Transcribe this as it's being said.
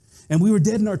And we were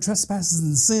dead in our trespasses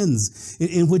and sins,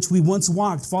 in which we once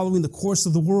walked, following the course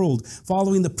of the world,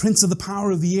 following the prince of the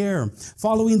power of the air,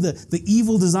 following the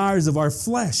evil desires of our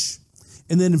flesh.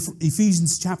 And then in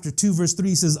Ephesians chapter 2, verse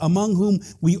 3 says, among whom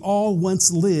we all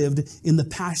once lived in the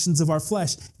passions of our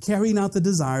flesh, carrying out the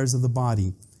desires of the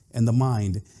body and the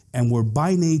mind, and were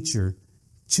by nature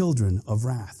children of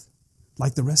wrath,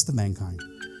 like the rest of mankind.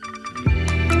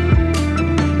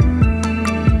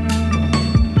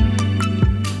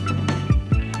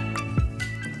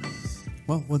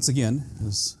 Well, once again,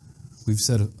 as we've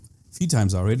said a few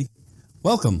times already,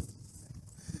 welcome.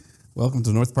 Welcome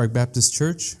to North Park Baptist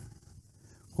Church,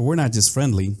 where we're not just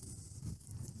friendly,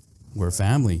 we're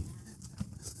family.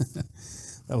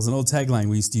 That was an old tagline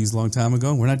we used to use a long time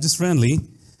ago. We're not just friendly.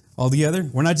 All together,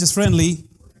 we're not just friendly,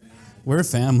 we're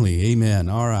family. Amen.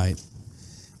 All right.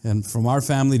 And from our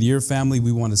family to your family,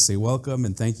 we want to say welcome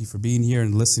and thank you for being here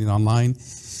and listening online.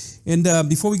 And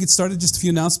before we get started, just a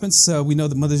few announcements. We know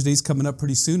that Mother's Day is coming up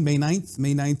pretty soon, May 9th.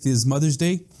 May 9th is Mother's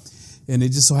Day, and it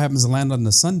just so happens to land on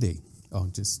a Sunday.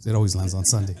 It always lands on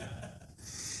Sunday.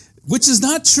 Which is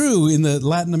not true in the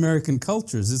Latin American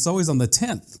cultures. It's always on the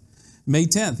 10th, May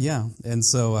 10th, yeah. And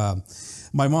so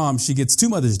my mom, she gets 2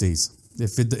 Mother's Days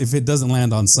if it doesn't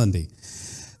land on Sunday.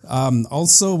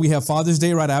 Also, we have Father's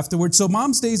Day right afterwards. So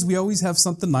Mom's Days, we always have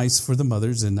something nice for the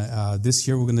mothers, and this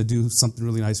year we're going to do something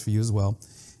really nice for you as well.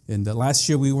 And last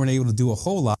year we weren't able to do a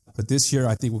whole lot, but this year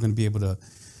I think we're going to be able to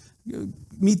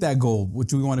meet that goal,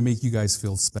 which we want to make you guys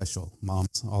feel special,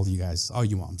 moms, all you guys, all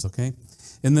you moms, okay?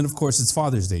 And then, of course, it's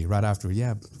Father's Day right after.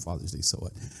 Yeah, Father's Day, so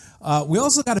what? We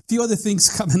also got a few other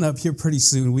things coming up here pretty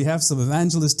soon. We have some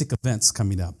evangelistic events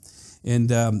coming up, and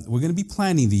we're going to be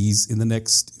planning these in the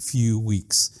next few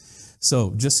weeks.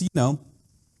 So just so you know,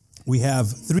 we have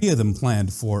 3 of them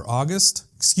planned for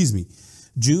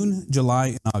June, July,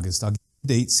 and August. I'll give you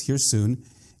dates here soon,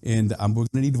 and we're going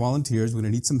to need volunteers. We're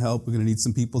going to need some help. We're going to need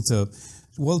some people to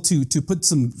put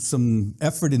some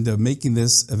effort into making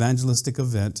this evangelistic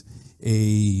event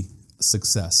a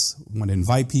success. We want to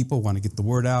invite people, want to get the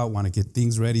word out, want to get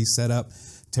things ready, set up,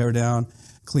 tear down,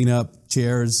 clean up,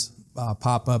 chairs,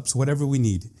 pop-ups, whatever we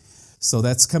need. So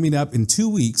that's coming up in 2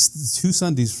 weeks, 2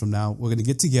 Sundays from now. We're going to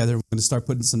get together. We're going to start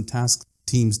putting some task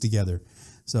teams together.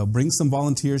 So bring some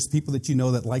volunteers, people that you know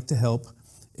that like to help.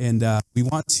 And we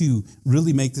want to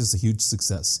really make this a huge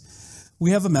success. We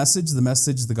have a message,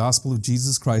 the gospel of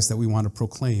Jesus Christ that we want to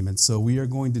proclaim. And so we are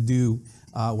going to do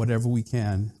whatever we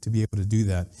can to be able to do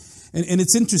that. And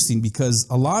it's interesting because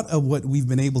a lot of what we've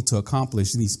been able to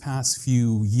accomplish in these past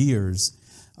few years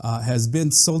has been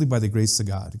solely by the grace of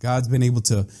God. God's been able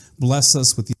to bless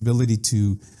us with the ability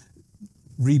to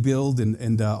rebuild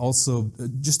and also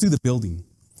just do the building.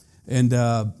 And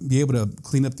be able to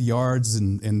clean up the yards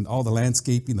and all the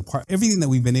landscaping, everything that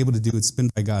we've been able to do, it's been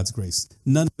by God's grace.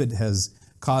 None of it has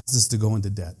caused us to go into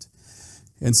debt.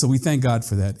 And so we thank God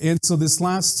for that. And so this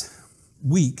last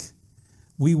week,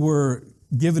 we were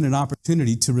given an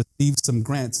opportunity to receive some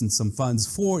grants and some funds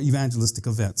for evangelistic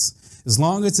events. As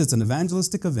long as it's an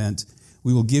evangelistic event,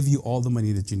 we will give you all the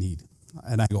money that you need.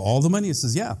 And I go, all the money? It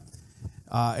says, yeah.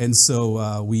 And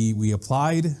so we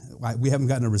applied. We haven't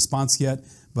gotten a response yet,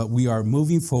 but we are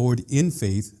moving forward in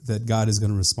faith that God is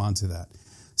going to respond to that.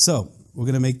 So we're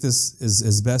going to make this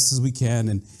as best as we can,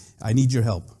 and I need your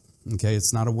help. Okay,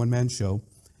 it's not a one-man show.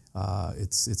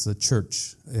 It's a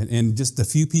church, and just a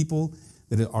few people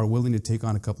that are willing to take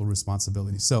on a couple of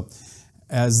responsibilities. So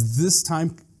as this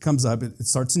time comes up, it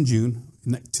starts in June.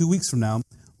 2 weeks from now,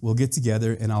 we'll get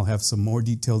together, and I'll have some more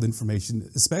detailed information,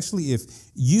 especially if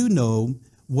you know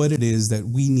what it is that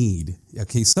we need.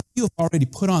 Okay, some of you have already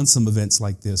put on some events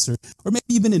like this, or maybe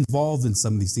you've been involved in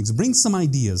some of these things. Bring some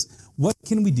ideas. What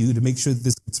can we do to make sure that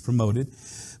this gets promoted?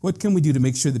 What can we do to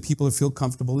make sure that people feel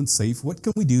comfortable and safe? What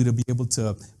can we do to be able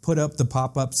to put up the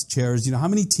pop-ups, chairs? How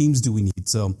many teams do we need?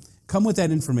 So come with that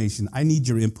information. I need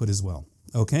your input as well,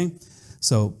 okay?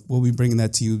 So we'll be bringing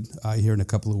that to you here in a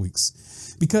couple of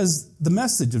weeks. Because the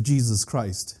message of Jesus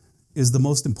Christ is the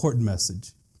most important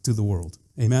message to the world.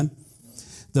 Amen?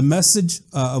 The message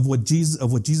of what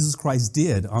Jesus Christ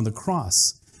did on the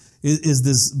cross is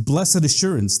this blessed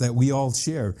assurance that we all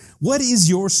share. What is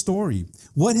your story?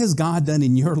 What has God done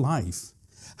in your life?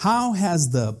 How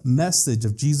has the message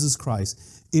of Jesus Christ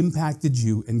impacted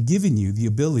you and given you the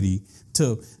ability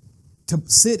to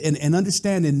sit and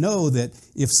understand and know that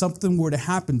if something were to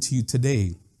happen to you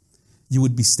today, you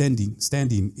would be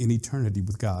standing in eternity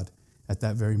with God at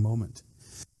that very moment?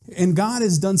 And God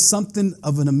has done something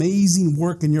of an amazing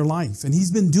work in your life. And he's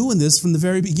been doing this from the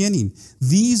very beginning.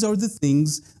 These are the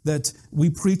things that we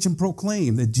preach and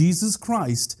proclaim, that Jesus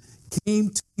Christ came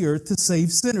to the earth to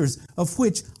save sinners, of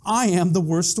which I am the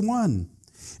worst one.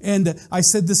 And I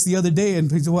said this the other day, and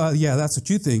people said, well, yeah, that's what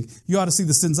you think. You ought to see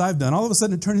the sins I've done. All of a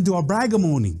sudden, it turned into a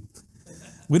bragamony.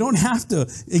 We don't have to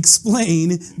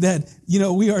explain that,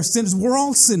 we are sinners. We're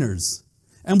all sinners.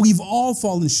 And we've all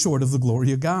fallen short of the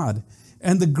glory of God.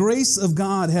 And the grace of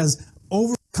God has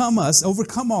overcome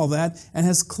all that, and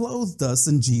has clothed us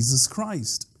in Jesus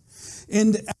Christ.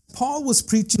 And Paul was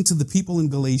preaching to the people in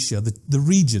Galatia, the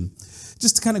region,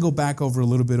 just to kind of go back over a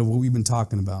little bit of what we've been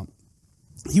talking about.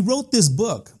 He wrote this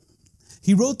book.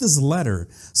 He wrote this letter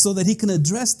so that he can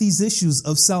address these issues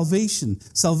of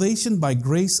salvation by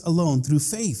grace alone through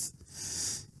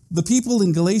faith. The people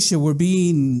in Galatia were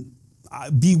being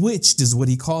bewitched, is what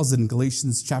he calls it in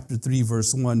Galatians chapter 3,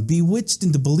 verse 1. Bewitched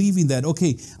into believing that,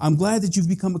 okay, I'm glad that you've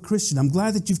become a Christian. I'm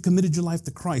glad that you've committed your life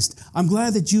to Christ. I'm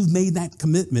glad that you've made that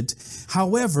commitment.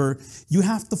 However, you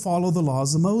have to follow the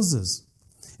laws of Moses.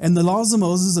 And the laws of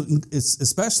Moses,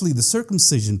 especially the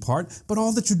circumcision part, but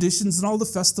all the traditions and all the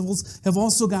festivals have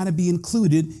also got to be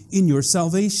included in your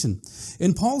salvation.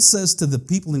 And Paul says to the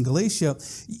people in Galatia,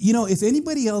 if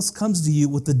anybody else comes to you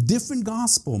with a different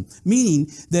gospel,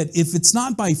 meaning that if it's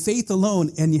not by faith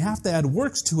alone and you have to add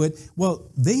works to it,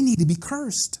 well, they need to be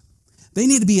cursed. They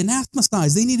need to be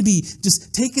anathematized. They need to be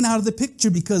just taken out of the picture,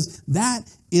 because that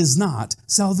is not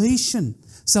salvation.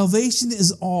 Salvation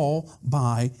is all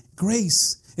by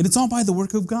grace. And it's all by the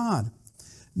work of God.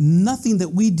 Nothing that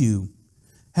we do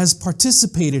has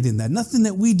participated in that. Nothing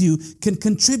that we do can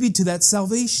contribute to that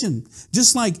salvation.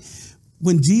 Just like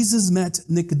when Jesus met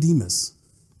Nicodemus.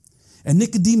 And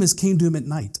Nicodemus came to him at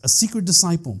night, a secret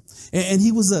disciple. And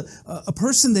he was a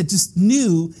person that just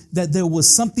knew that there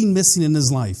was something missing in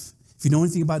his life. If you know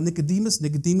anything about Nicodemus,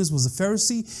 Nicodemus was a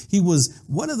Pharisee. He was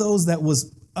one of those that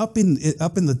was up in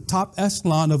the top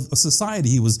echelon of society.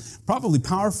 He was probably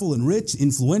powerful and rich,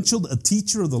 influential, a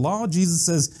teacher of the law. Jesus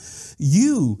says,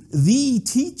 you, the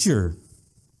teacher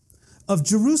of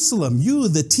Jerusalem, you,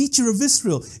 the teacher of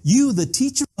Israel, you, the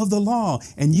teacher of the law,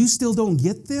 and you still don't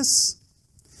get this?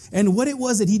 And what it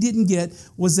was that he didn't get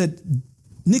was that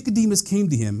Nicodemus came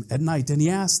to him at night, and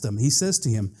he says to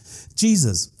him,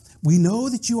 Jesus, we know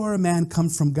that you are a man come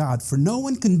from God, for no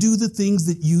one can do the things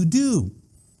that you do.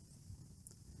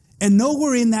 And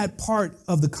nowhere in that part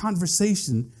of the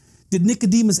conversation did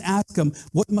Nicodemus ask him,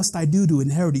 what must I do to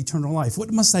inherit eternal life? What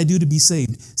must I do to be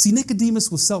saved? See, Nicodemus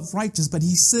was self-righteous, but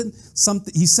he sensed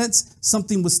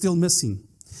something was still missing.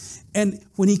 And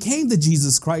when he came to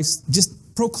Jesus Christ,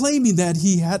 just proclaiming that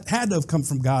he had to have come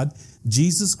from God,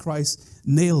 Jesus Christ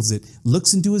nails it,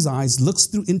 looks into his eyes,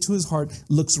 looks into his heart,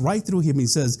 looks right through him. He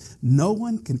says, no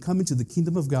one can come into the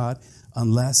kingdom of God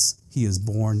unless he is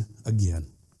born again.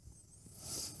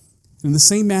 In the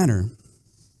same manner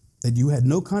that you had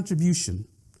no contribution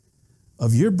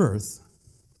of your birth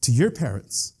to your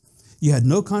parents, you had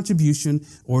no contribution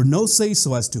or no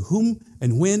say-so as to whom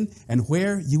and when and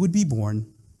where you would be born,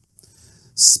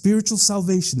 spiritual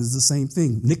salvation is the same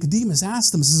thing. Nicodemus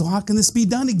asked him, says, how can this be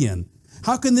done again?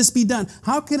 How can this be done?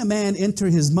 How can a man enter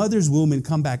his mother's womb and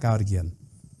come back out again?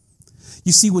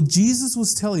 You see, what Jesus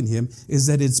was telling him is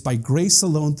that it's by grace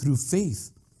alone through faith.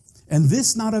 And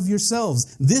this not of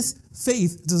yourselves. This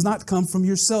faith does not come from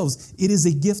yourselves. It is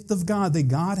a gift of God that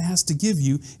God has to give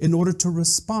you in order to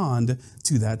respond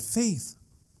to that faith.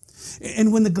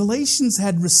 And when the Galatians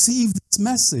had received this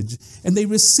message, and they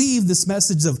received this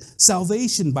message of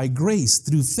salvation by grace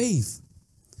through faith,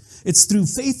 it's through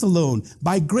faith alone,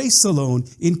 by grace alone,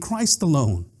 in Christ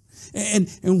alone.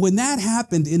 And when that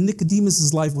happened in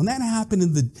Nicodemus's life, when that happened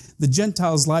in the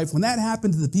Gentiles' life, when that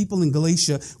happened to the people in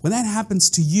Galatia, when that happens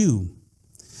to you,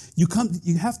 you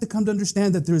have to come to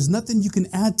understand that there's nothing you can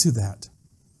add to that.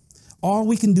 All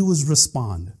we can do is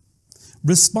respond.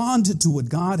 Respond to what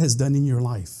God has done in your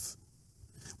life,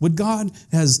 what God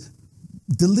has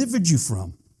delivered you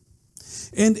from.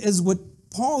 And as what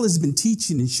Paul has been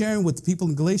teaching and sharing with the people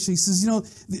in Galatia, he says,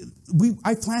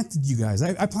 I planted you guys.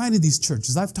 I planted these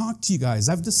churches. I've talked to you guys.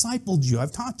 I've discipled you.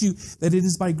 I've taught you that it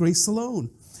is by grace alone.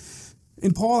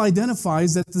 And Paul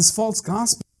identifies that this false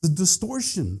gospel is a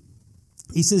distortion.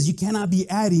 He says you cannot be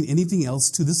adding anything else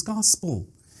to this gospel.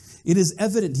 It is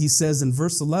evident, he says in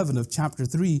verse 11 of chapter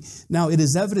 3, now it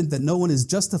is evident that no one is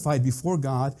justified before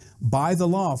God by the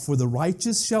law, for the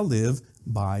righteous shall live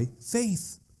by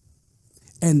faith.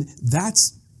 And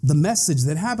that's the message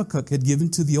that Habakkuk had given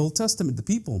to the Old Testament, the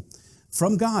people,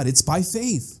 from God. It's by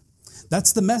faith.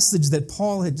 That's the message that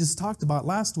Paul had just talked about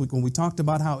last week when we talked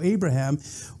about how Abraham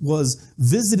was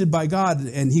visited by God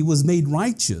and he was made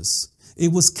righteous.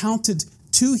 It was counted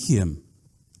to him,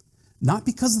 not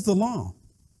because of the law.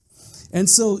 And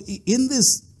so in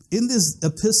this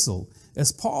epistle,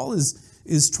 as Paul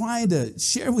is trying to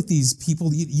share with these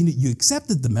people, you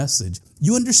accepted the message.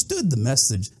 You understood the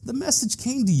message. The message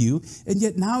came to you, and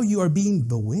yet now you are being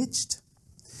bewitched.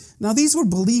 Now, these were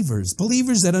believers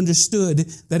that understood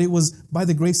that it was by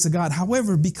the grace of God.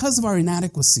 However, because of our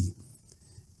inadequacy,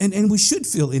 and we should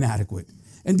feel inadequate,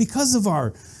 and because of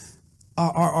our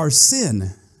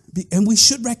sin, and we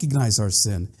should recognize our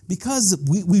sin, because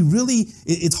we really,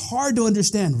 it's hard to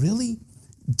understand, really?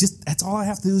 Just that's all I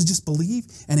have to do is just believe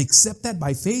and accept that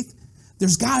by faith?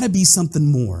 There's got to be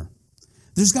something more.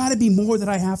 There's got to be more that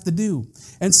I have to do.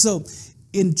 And so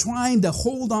in trying to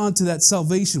hold on to that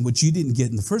salvation, which you didn't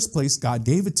get in the first place, God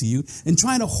gave it to you, and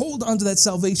trying to hold on to that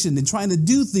salvation and trying to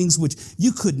do things which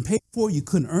you couldn't pay for, you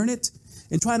couldn't earn it,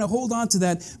 and trying to hold on to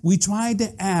that, we tried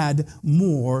to add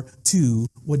more to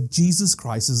what Jesus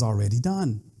Christ has already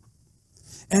done.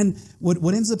 And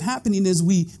what ends up happening is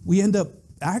we end up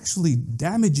actually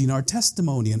damaging our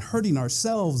testimony and hurting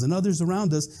ourselves and others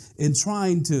around us in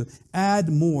trying to add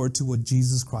more to what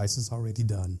Jesus Christ has already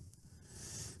done.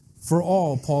 For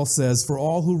all, Paul says, for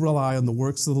all who rely on the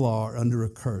works of the law are under a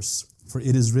curse, for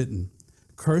it is written,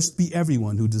 cursed be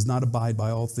everyone who does not abide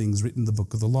by all things written in the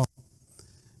book of the law.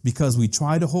 Because we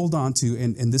try to hold on to,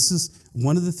 and this is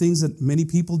one of the things that many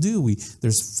people do.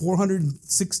 There's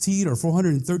 416 or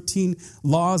 413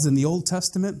 laws in the Old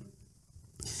Testament.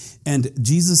 And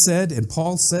Jesus said, and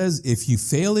Paul says, if you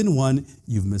fail in one,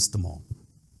 you've missed them all.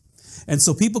 And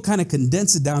so people kind of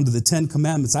condense it down to the 10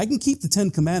 commandments. I can keep the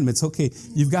 10 commandments. Okay,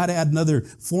 you've got to add another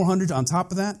 400 on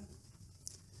top of that.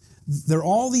 There are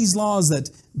all these laws that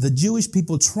the Jewish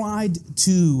people tried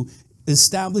to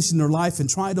establish in their life and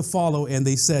tried to follow. And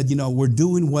they said, we're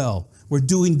doing well. We're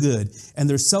doing good. And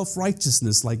their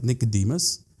self-righteousness, like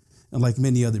Nicodemus, and like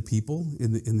many other people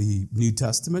in the New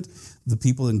Testament, the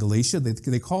people in Galatia,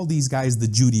 they call these guys the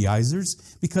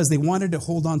Judaizers because they wanted to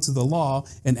hold on to the law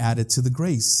and add it to the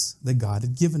grace that God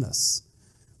had given us.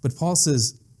 But Paul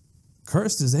says,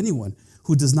 cursed is anyone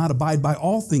who does not abide by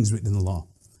all things written in the law.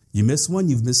 You miss one,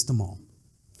 you've missed them all.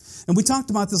 And we talked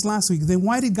about this last week. Then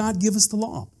why did God give us the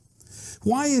law?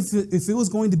 Why, if it was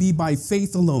going to be by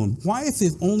faith alone, why if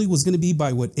it only was going to be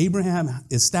by what Abraham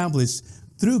established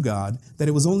through God, that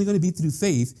it was only going to be through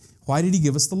faith, why did he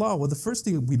give us the law? Well, the first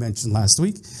thing we mentioned last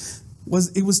week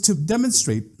was it was to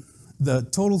demonstrate the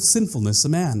total sinfulness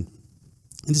of man.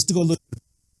 And just to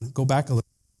go back a little,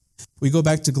 we go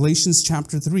back to Galatians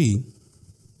chapter 3,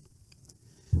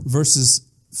 verses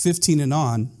 15 and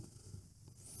on.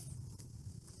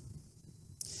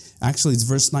 Actually, it's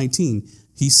verse 19.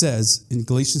 He says in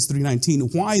Galatians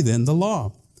 3:19, why then the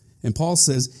law? And Paul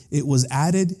says, it was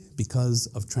added because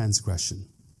of transgression,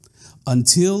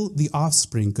 until the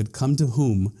offspring could come to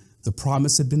whom the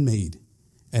promise had been made.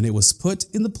 And it was put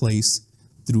in the place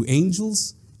through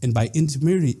angels and by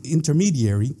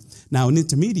intermediary. Now, an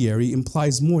intermediary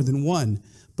implies more than one,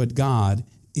 but God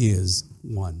is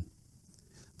one.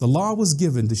 The law was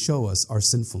given to show us our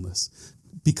sinfulness.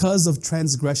 Because of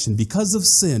transgression, because of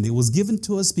sin, it was given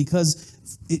to us because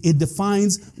it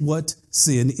defines what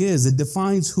sin is. It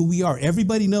defines who we are.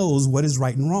 Everybody knows what is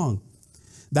right and wrong.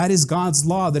 That is God's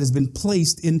law that has been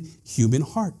placed in human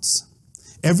hearts.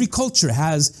 Every culture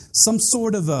has some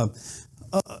sort of a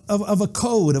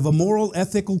code, of a moral,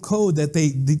 ethical code that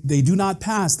they do not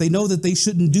pass. They know that they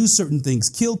shouldn't do certain things,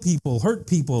 kill people, hurt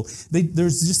people.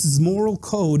 There's just this moral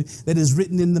code that is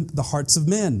written in the hearts of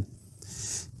men.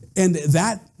 And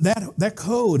that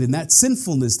code and that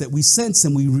sinfulness that we sense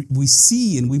and we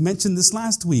see, and we mentioned this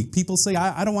last week. People say,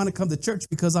 I don't want to come to church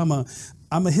because I'm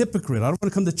a hypocrite. I don't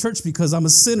want to come to church because I'm a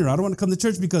sinner. I don't want to come to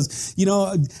church because,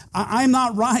 I'm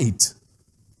not right.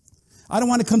 I don't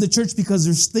want to come to church because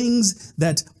there's things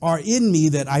that are in me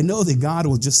that I know that God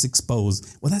will just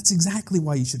expose. Well, that's exactly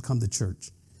why you should come to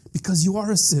church, because you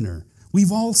are a sinner.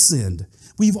 We've all sinned.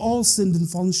 We've all sinned and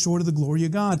fallen short of the glory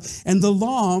of God. And the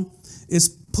law is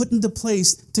put into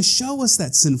place to show us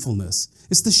that sinfulness.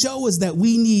 It's to show us that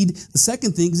we need, the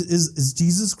second thing is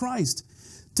Jesus Christ.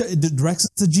 It directs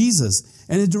us to Jesus.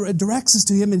 And it directs us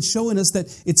to him and showing us that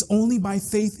it's only by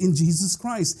faith in Jesus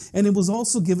Christ. And it was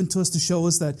also given to us to show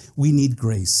us that we need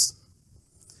grace.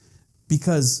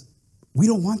 Because we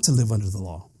don't want to live under the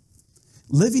law.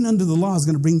 Living under the law is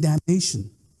going to bring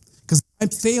damnation. Because I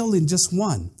fail in just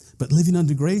one. But living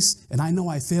under grace, and I know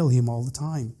I fail him all the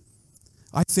time.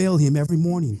 I fail him every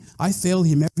morning. I fail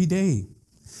him every day.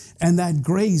 And that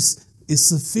grace is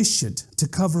sufficient to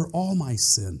cover all my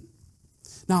sin.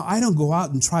 Now, I don't go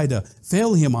out and try to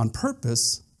fail him on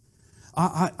purpose.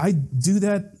 I do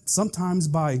that sometimes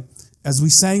by, as we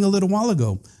sang a little while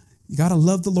ago, you got to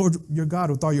love the Lord your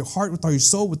God with all your heart, with all your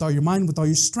soul, with all your mind, with all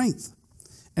your strength.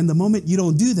 And the moment you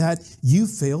don't do that, you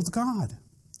failed God.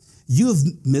 You have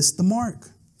missed the mark.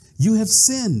 You have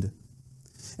sinned.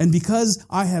 And because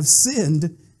I have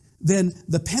sinned, then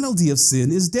the penalty of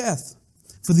sin is death.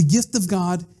 For the gift of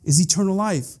God is eternal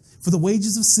life. For the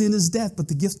wages of sin is death, but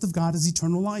the gift of God is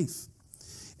eternal life.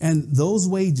 And those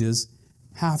wages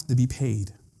have to be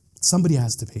paid. Somebody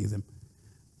has to pay them.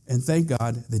 And thank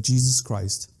God that Jesus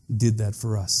Christ did that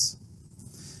for us.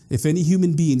 If any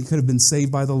human being could have been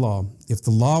saved by the law, if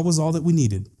the law was all that we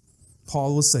needed,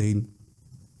 Paul was saying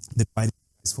that by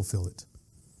Christ fulfill it.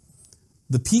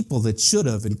 The people that should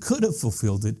have and could have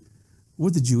fulfilled it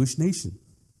were the Jewish nation.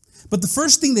 But the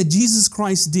first thing that Jesus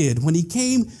Christ did when he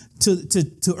came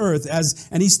to earth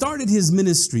and he started his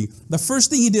ministry, the first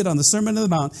thing he did on the Sermon on the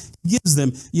Mount, he gives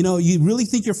them, you really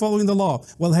think you're following the law.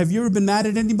 Well, have you ever been mad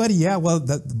at anybody? Yeah, well,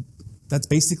 that's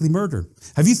basically murder.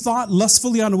 Have you thought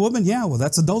lustfully on a woman? Yeah, well,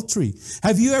 that's adultery.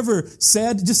 Have you ever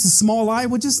said just a small lie?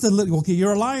 Well, just a little, okay,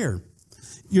 you're a liar.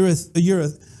 You're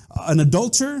an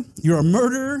adulterer, you're a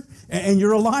murderer, and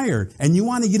you're a liar. And you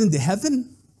want to get into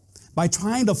heaven by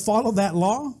trying to follow that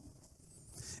law?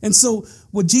 And so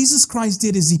what Jesus Christ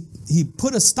did is he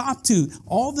put a stop to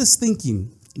all this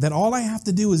thinking that all I have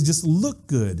to do is just look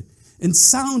good and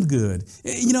sound good,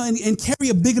 and carry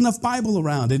a big enough Bible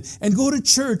around and go to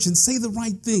church and say the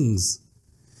right things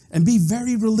and be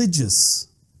very religious.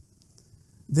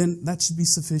 Then that should be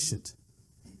sufficient.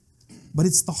 But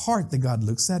it's the heart that God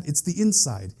looks at. It's the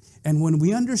inside. And when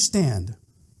we understand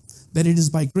that it is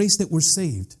by grace that we're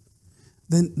saved,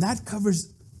 then that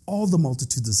covers all the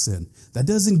multitudes of sin. That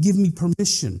doesn't give me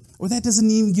permission, or that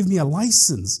doesn't even give me a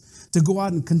license to go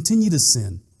out and continue to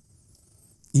sin.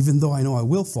 Even though I know I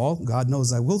will fall, God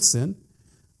knows I will sin,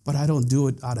 but I don't do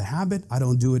it out of habit. I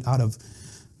don't do it out of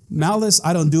malice.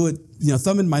 I don't do it,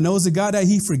 thumbing my nose at God.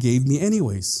 He forgave me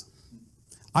anyways.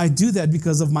 I do that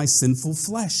because of my sinful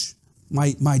flesh,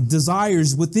 my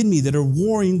desires within me that are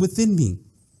warring within me.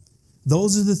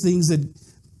 Those are the things that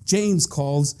James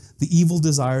calls the evil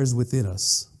desires within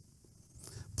us.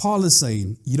 Paul is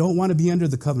saying, you don't want to be under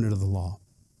the covenant of the law.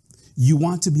 You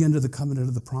want to be under the covenant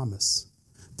of the promise.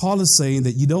 Paul is saying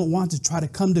that you don't want to try to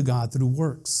come to God through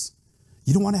works.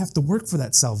 You don't want to have to work for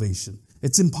that salvation.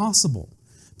 It's impossible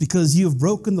because you have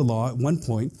broken the law at one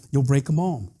point. You'll break them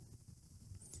all.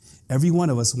 Every one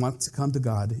of us wants to come to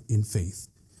God in faith.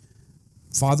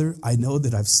 Father, I know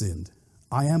that I've sinned.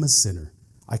 I am a sinner.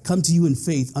 I come to you in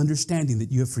faith, understanding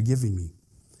that you have forgiven me.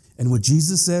 And what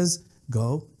Jesus says,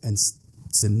 go and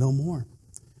sin no more.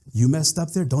 You messed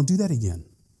up there, don't do that again.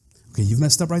 Okay, you've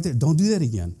messed up right there, don't do that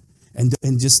again.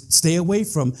 And just stay away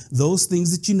from those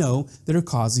things that you know that are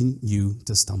causing you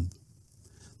to stumble.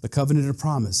 The covenant of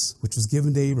promise, which was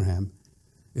given to Abraham,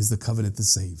 is the covenant that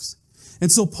saves.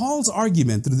 And so Paul's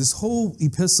argument through this whole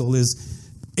epistle is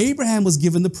Abraham was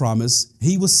given the promise.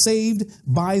 He was saved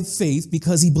by faith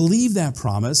because he believed that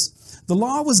promise. The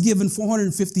law was given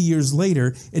 450 years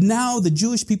later, and now the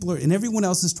Jewish people and everyone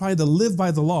else is trying to live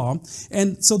by the law.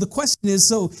 And so the question is,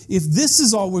 so if this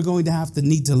is all we're going to have to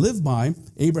need to live by,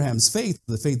 Abraham's faith,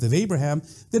 the faith of Abraham,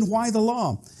 then why the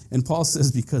law? And Paul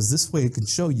says, because this way it can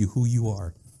show you who you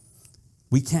are.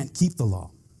 We can't keep the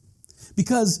law.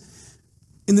 Because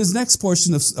in this next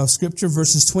portion of Scripture,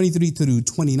 verses 23 through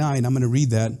 29, I'm going to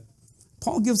read that.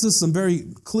 Paul gives us some very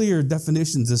clear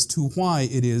definitions as to why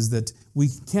it is that we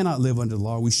cannot live under the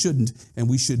law, we shouldn't, and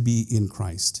we should be in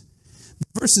Christ.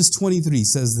 Verses 23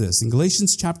 says this, in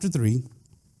Galatians chapter 3,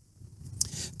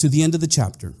 to the end of the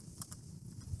chapter.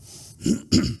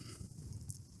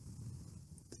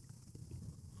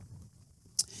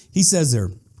 He says there,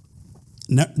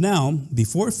 now,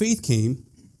 before faith came,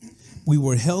 we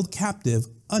were held captive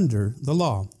under the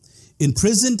law,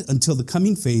 imprisoned until the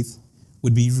coming faith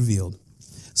would be revealed.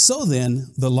 So then,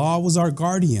 the law was our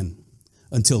guardian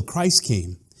until Christ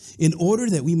came, in order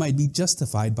that we might be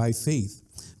justified by faith.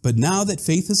 But now that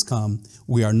faith has come,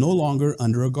 we are no longer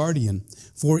under a guardian.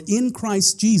 For in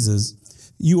Christ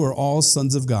Jesus, you are all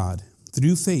sons of God,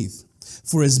 through faith.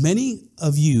 For as many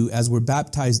of you as were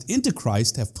baptized into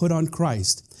Christ have put on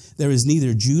Christ. There is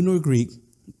neither Jew nor Greek,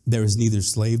 there is neither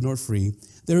slave nor free.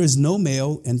 There is no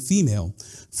male and female,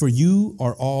 for you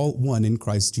are all one in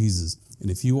Christ Jesus. And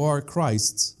if you are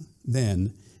Christ's,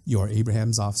 then you are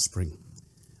Abraham's offspring,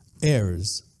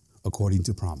 heirs according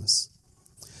to promise.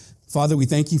 Father, we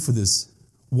thank you for this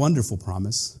wonderful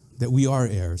promise that we are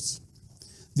heirs,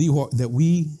 that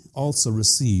we also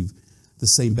receive the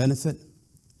same benefit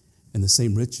and the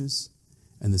same riches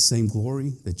and the same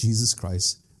glory that Jesus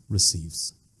Christ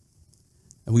receives.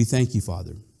 And we thank you,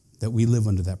 Father, that we live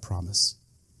under that promise,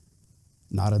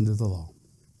 not under the law.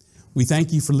 We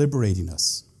thank you for liberating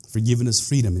us, for giving us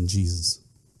freedom in Jesus.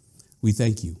 We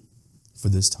thank you for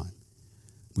this time.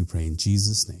 We pray in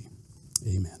Jesus' name.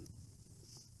 Amen.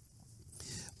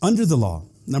 Under the law,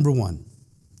 number one,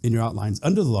 in your outlines,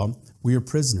 under the law, we are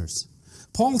prisoners.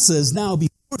 Paul says, now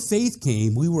before faith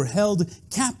came, we were held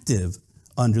captive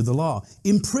under the law,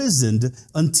 imprisoned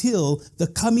until the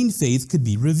coming faith could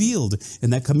be revealed.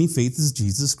 And that coming faith is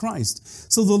Jesus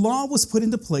Christ. So the law was put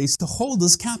into place to hold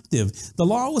us captive. The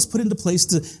law was put into place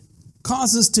to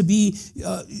cause us to be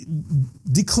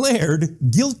declared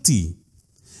guilty.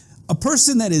 A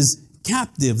person that is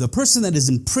captive, the person that is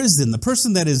in prison, the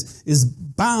person that is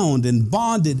bound and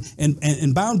bonded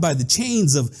and bound by the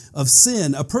chains of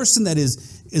sin, a person that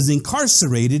is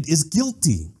incarcerated is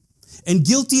guilty. And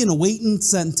guilty in a waiting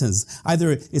sentence.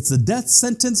 Either it's a death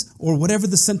sentence or whatever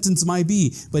the sentence might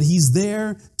be. But he's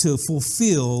there to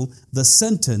fulfill the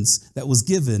sentence that was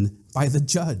given by the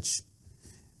judge.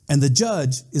 And the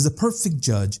judge is a perfect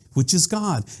judge, which is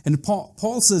God. And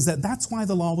Paul says that that's why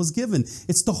the law was given.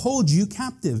 It's to hold you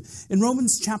captive. In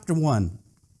Romans chapter 1,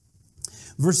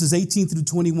 verses 18 through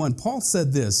 21, Paul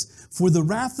said this, for the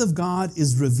wrath of God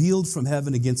is revealed from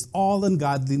heaven against all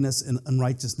ungodliness and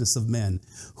unrighteousness of men,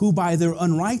 who by their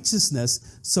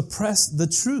unrighteousness suppress the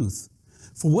truth.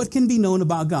 For what can be known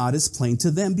about God is plain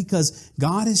to them, because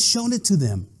God has shown it to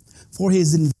them. For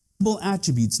his invisible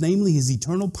attributes, namely his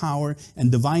eternal power and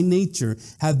divine nature,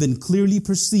 have been clearly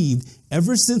perceived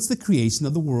ever since the creation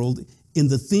of the world in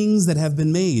the things that have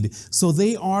been made. So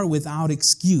they are without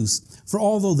excuse. For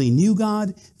although they knew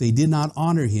God, they did not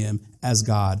honor him as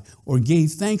God or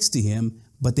gave thanks to him,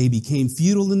 but they became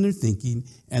futile in their thinking,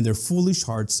 and their foolish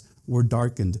hearts were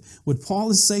darkened. What Paul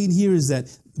is saying here is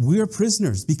that we are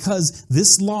prisoners because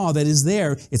this law that is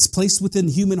there, it's placed within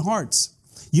human hearts.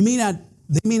 They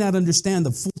may not understand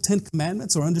the full 10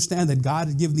 commandments or understand that God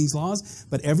had given these laws,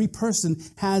 but every person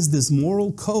has this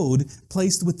moral code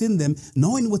placed within them,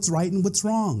 knowing what's right and what's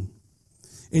wrong.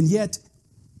 And yet,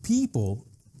 people,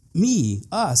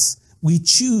 us, we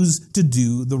choose to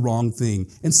do the wrong thing.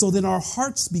 And so then our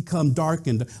hearts become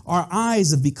darkened. Our eyes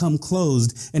have become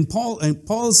closed. And Paul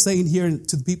is saying here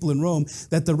to the people in Rome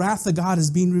that the wrath of God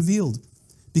is being revealed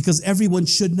because everyone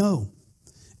should know.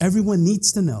 Everyone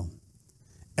needs to know.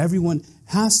 Everyone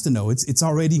has to know. It's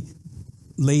already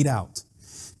laid out.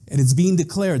 And it's being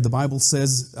declared. The Bible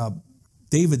says,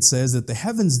 David says that the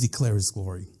heavens declare his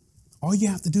glory. All you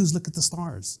have to do is look at the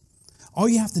stars. All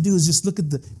you have to do is just look at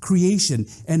the creation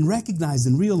and recognize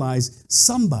and realize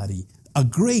somebody, a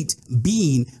great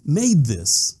being, made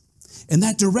this. And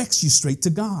that directs you straight to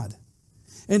God.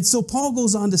 And so Paul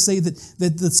goes on to say that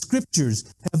the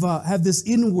scriptures have this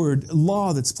inward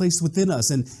law that's placed within us,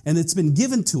 and it's been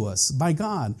given to us by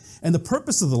God. And the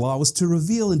purpose of the law was to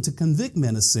reveal and to convict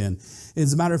men of sin.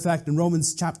 As a matter of fact, in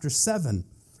Romans chapter 7,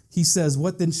 he says,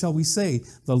 what then shall we say?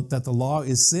 That the law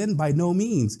is sin? By no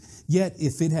means. Yet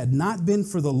if it had not been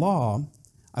for the law,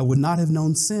 I would not have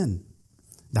known sin.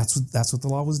 That's what the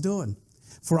law was doing.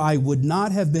 For I would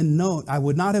not have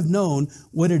known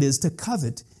what it is to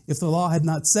covet. If the law had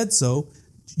not said so,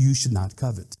 you should not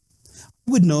covet.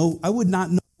 I would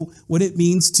not know what it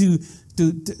means to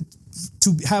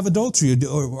have adultery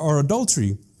or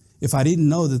adultery if I didn't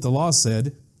know that the law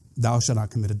said, thou shalt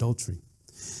not commit adultery.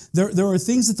 There are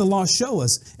things that the law show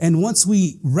us, and once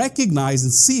we recognize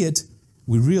and see it,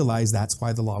 we realize that's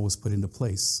why the law was put into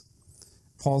place.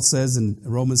 Paul says in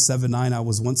Romans 7:9, I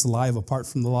was once alive apart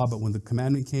from the law, but when the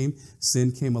commandment came,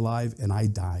 sin came alive and I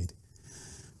died.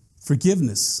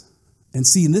 Forgiveness. And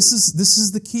see, and this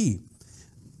is the key.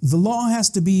 The law has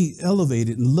to be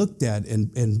elevated and looked at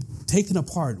and taken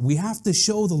apart. We have to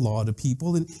show the law to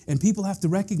people, and people have to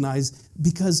recognize,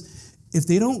 because if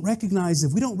we don't recognize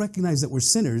that we're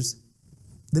sinners,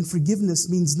 then forgiveness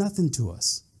means nothing to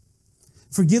us.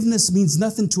 Forgiveness means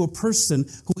nothing to a person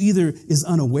who either is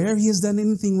unaware he has done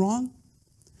anything wrong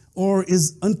or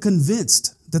is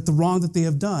unconvinced that the wrong that they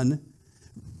have done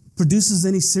produces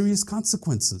any serious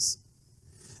consequences.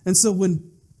 And so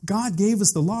when God gave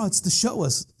us the law, it's to show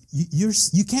us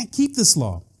you can't keep this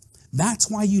law. That's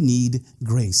why you need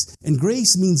grace. And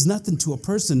grace means nothing to a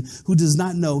person who does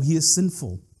not know he is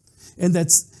sinful. And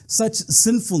that such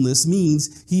sinfulness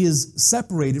means he is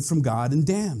separated from God and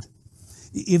damned.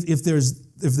 If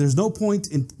there's no point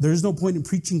in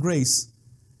preaching grace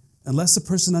unless a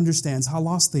person understands how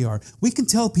lost they are. We can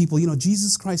tell people,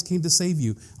 Jesus Christ came to save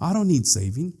you. I don't need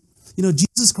saving.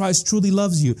 Jesus Christ truly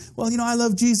loves you. Well, I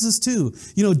love Jesus too.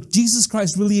 Jesus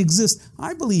Christ really exists.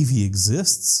 I believe he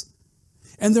exists.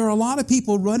 And there are a lot of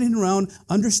people running around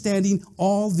understanding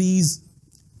all these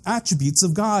attributes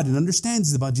of God and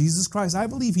understands about Jesus Christ. I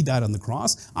believe he died on the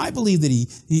cross. I believe that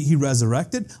he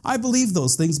resurrected. I believe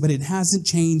those things, but it hasn't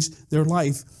changed their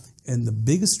life. And the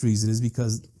biggest reason is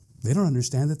because they don't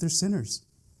understand that they're sinners.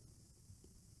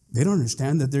 They don't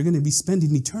understand that they're going to be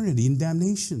spending eternity in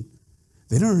damnation.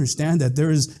 They don't understand that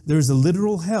there is a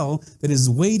literal hell that is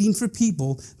waiting for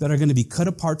people that are going to be cut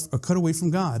apart or cut away from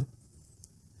God.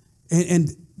 And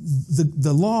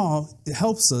the law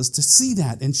helps us to see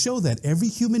that and show that every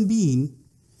human being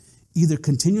either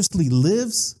continuously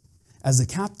lives as a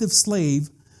captive slave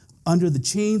under the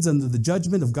chains, under the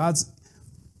judgment of God's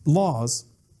laws,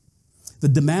 the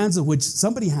demands of which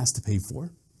somebody has to pay for,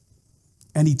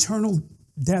 and eternal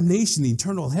damnation,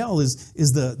 eternal hell is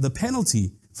the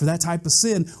penalty for that type of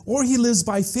sin, or he lives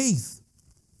by faith.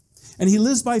 And he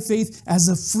lives by faith as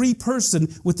a free person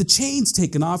with the chains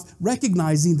taken off,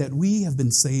 recognizing that we have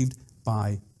been saved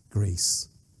by grace.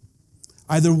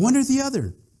 Either one or the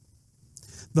other.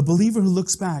 The believer who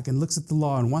looks back and looks at the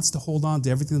law and wants to hold on to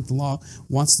everything that the law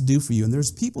wants to do for you. And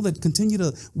there's people that continue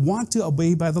to want to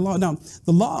obey by the law. Now,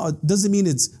 the law doesn't mean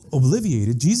it's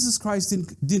obliviated. Jesus Christ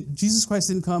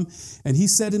didn't come, and he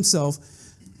said himself,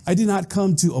 I did not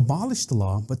come to abolish the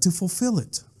law, but to fulfill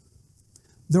it.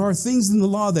 There are things in the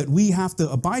law that we have to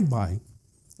abide by,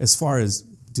 as far as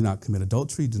do not commit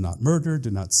adultery, do not murder, do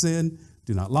not sin,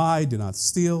 do not lie, do not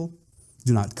steal,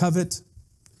 do not covet.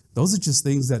 Those are just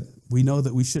things that we know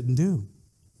that we shouldn't do.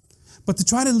 But to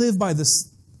try to live by the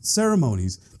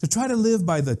ceremonies, to try to live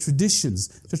by the traditions,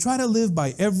 to try to live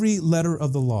by every letter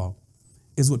of the law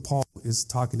is what Paul is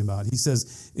talking about. He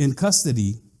says, in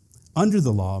custody, under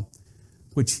the law,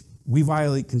 which we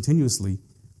violate continuously,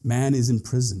 man is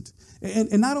imprisoned.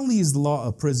 And not only is the law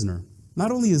a prisoner,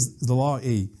 not only is the law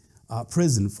a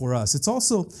prison for us, it's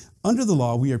also under the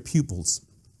law we are pupils.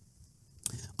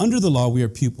 Under the law we are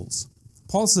pupils.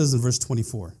 Paul says in verse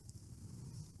 24,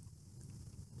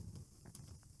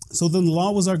 so then the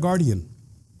law was our guardian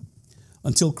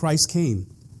until Christ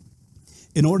came,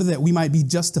 in order that we might be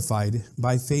justified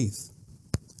by faith.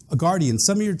 A guardian,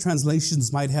 some of your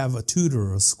translations might have a tutor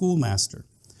or a schoolmaster.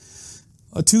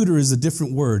 A tutor is a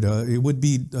different word. It would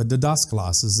be a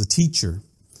didaskalos, is a teacher.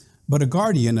 But a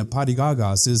guardian, a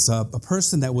padigagos, is a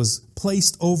person that was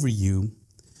placed over you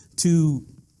to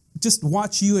just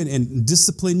watch you and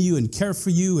discipline you and care for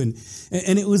you. And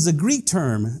it was a Greek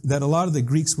term that a lot of the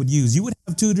Greeks would use. You would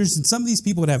have tutors, and some of these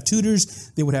people would have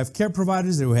tutors. They would have care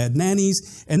providers. They would have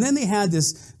nannies. And then they had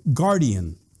this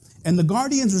guardian. And the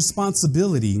guardian's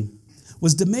responsibility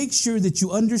was to make sure that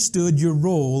you understood your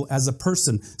role as a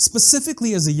person,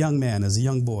 specifically as a young man, as a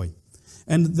young boy.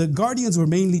 And the guardians were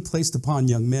mainly placed upon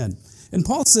young men. And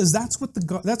Paul says that's what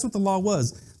the law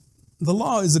was. The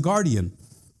law is a guardian.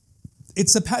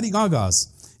 It's a padigagos,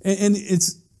 and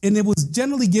it was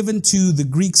generally given to the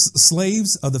Greek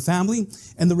slaves of the family,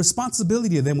 and the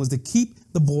responsibility of them was to keep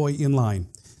the boy in line.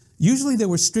 Usually they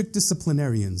were strict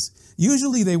disciplinarians.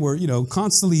 Usually they were,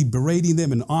 constantly berating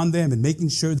them and on them and making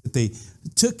sure that they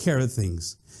took care of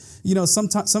things.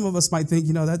 Sometimes some of us might think,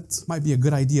 that might be a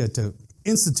good idea to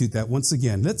institute that once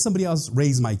again. Let somebody else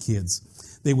raise my kids.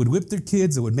 They would whip their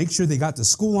kids. They would make sure they got to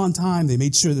school on time. They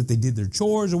made sure that they did their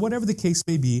chores or whatever the case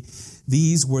may be.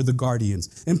 These were the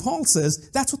guardians. And Paul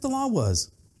says that's what the law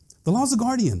was. The law is a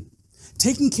guardian,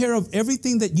 taking care of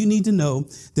everything that you need to know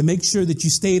to make sure that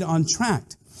you stayed on track.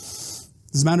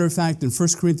 As a matter of fact, in 1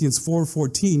 Corinthians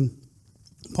 4:14,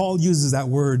 Paul uses that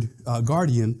word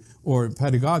guardian or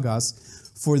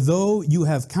padigagos. For though you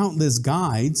have countless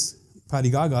guides,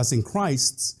 padigagos, in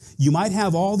Christs, you might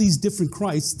have all these different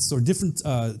Christs or different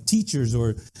teachers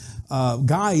or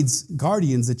guides,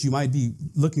 guardians that you might be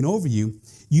looking over you.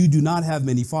 You do not have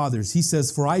many fathers. He says,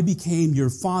 for I became your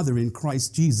father in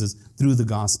Christ Jesus through the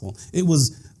gospel. It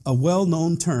was a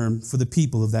well-known term for the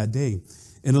people of that day.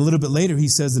 And a little bit later, he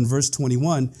says in verse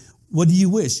 21, what do you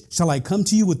wish? Shall I come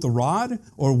to you with the rod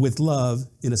or with love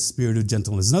in a spirit of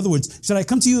gentleness? In other words, should I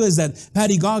come to you as that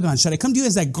padigagon? Should I come to you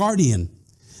as that guardian?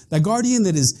 That guardian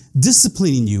that is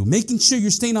disciplining you, making sure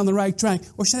you're staying on the right track?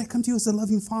 Or should I come to you as a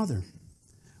loving father?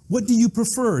 What do you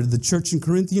prefer? The church in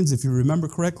Corinthians, if you remember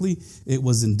correctly, it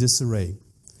was in disarray.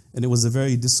 And it was a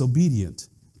very disobedient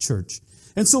church.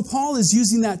 And so Paul is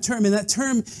using that term, and that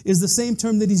term is the same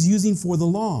term that he's using for the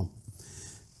law.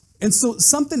 And so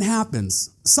something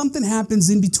happens. Something happens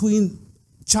in between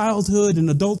childhood and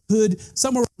adulthood,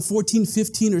 somewhere around 14,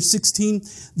 15, or 16.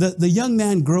 The young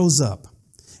man grows up,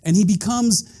 and he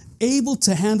becomes able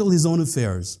to handle his own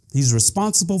affairs. He's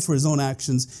responsible for his own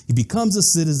actions. He becomes a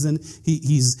citizen.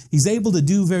 He's able to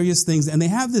do various things. And they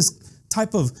have this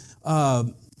type of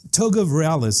toga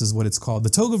virilis is what it's called. The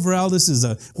toga virilis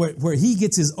is where he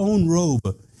gets his own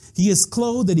robe. He is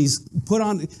clothed and he's put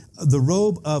on the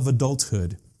robe of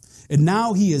adulthood. And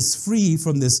now he is free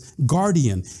from this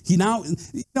guardian. He now,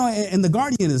 and the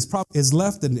guardian is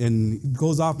left and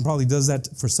goes off and probably does that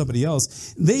for somebody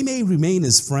else. They may remain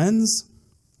as friends,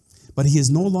 but he is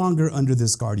no longer under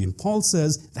this guardian. Paul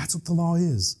says that's what the law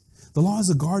is. The law is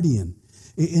a guardian.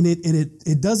 And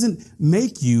it doesn't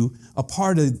make you a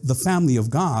part of the family of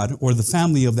God or the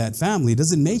family of that family. It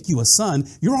doesn't make you a son.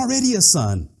 You're already a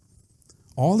son.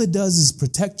 All it does is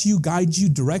protect you, guide you,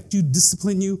 direct you,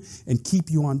 discipline you, and keep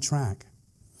you on track.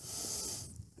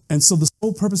 And so the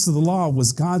sole purpose of the law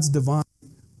was God's divine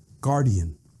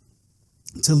guardian,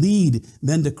 to lead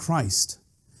men to Christ,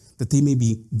 that they may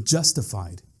be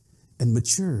justified and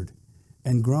matured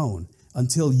and grown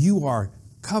until you are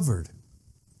covered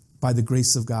by the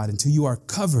grace of God, until you are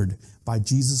covered by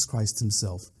Jesus Christ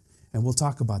himself. And we'll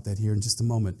talk about that here in just a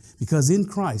moment. Because in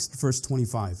Christ, verse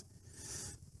 25,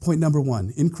 point number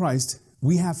 1, in Christ,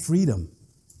 we have freedom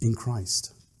in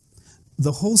Christ.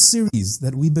 The whole series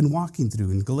that we've been walking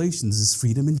through in Galatians is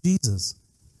freedom in Jesus.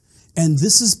 And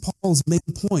this is Paul's main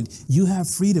point. You have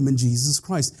freedom in Jesus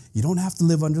Christ. You don't have to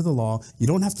live under the law. You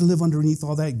don't have to live underneath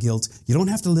all that guilt. You don't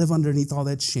have to live underneath all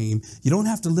that shame. You don't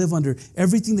have to live under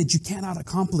everything that you cannot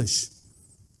accomplish.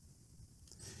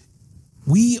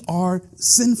 We are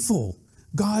sinful.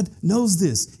 God knows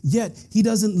this, yet he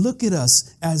doesn't look at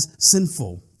us as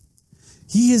sinful.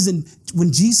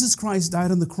 When Jesus Christ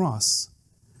died on the cross,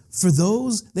 for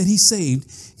those that he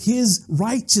saved, his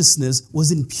righteousness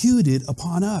was imputed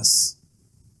upon us.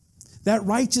 That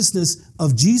righteousness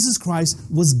of Jesus Christ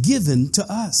was given to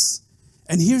us.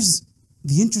 And here's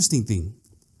the interesting thing.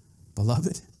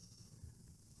 Beloved,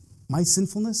 my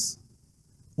sinfulness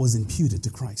was imputed to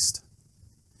Christ.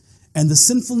 And the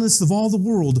sinfulness of all the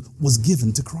world was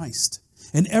given to Christ.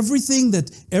 And everything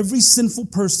that every sinful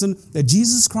person that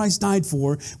Jesus Christ died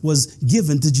for was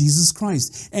given to Jesus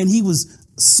Christ. And he was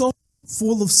so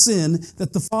full of sin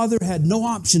that the Father had no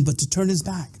option but to turn his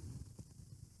back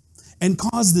and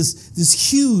cause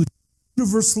this huge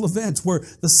universal event where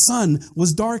the sun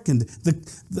was darkened,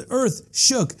 the earth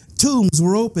shook, tombs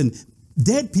were opened,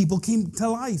 dead people came to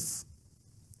life.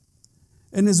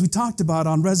 And as we talked about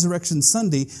on Resurrection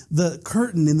Sunday, the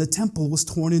curtain in the temple was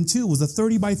torn in two. It was a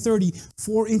 30 by 30,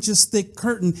 4 inches thick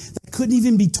curtain that couldn't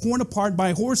even be torn apart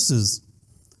by horses.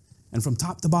 And from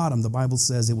top to bottom, the Bible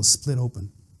says it was split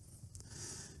open.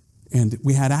 And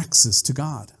we had access to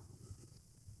God.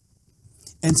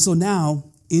 And so now,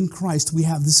 in Christ, we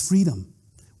have this freedom.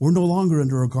 We're no longer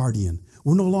under a guardian.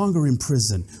 We're no longer in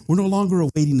prison. We're no longer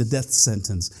awaiting a death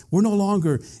sentence. We're no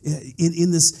longer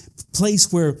in this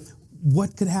place where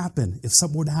what could happen if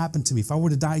something were to happen to me? If I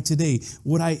were to die today,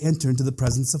 would I enter into the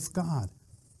presence of God?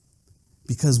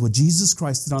 Because what Jesus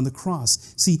Christ did on the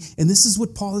cross. See, and this is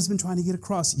what Paul has been trying to get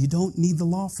across. You don't need the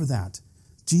law for that.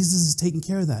 Jesus is taking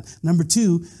care of that. Number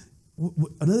 2,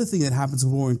 another thing that happens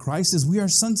when we're in Christ is we are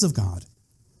sons of God.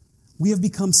 We have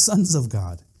become sons of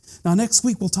God. Now, next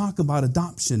week, we'll talk about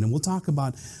adoption, and we'll talk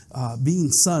about being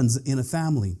sons in a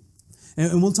family.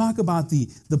 And we'll talk about the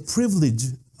privilege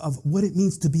of what it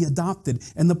means to be adopted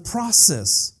and the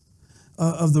process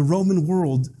of the Roman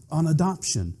world on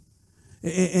adoption.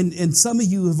 And some of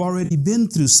you have already been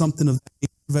through something of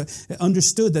that,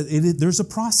 understood that there's a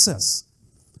process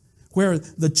where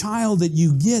the child that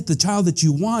you get, the child that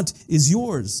you want is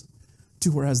yours.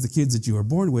 Whereas the kids that you were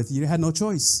born with, you had no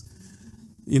choice.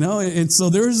 And so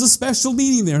there is a special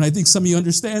meaning there, and I think some of you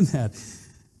understand that.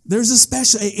 There's a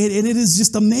special, and it is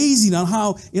just amazing on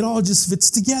how it all just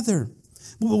fits together.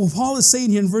 Well, Paul is saying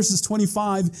here in verses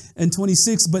 25 and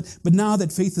 26, but now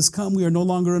that faith has come, we are no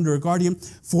longer under a guardian.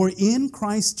 For in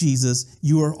Christ Jesus,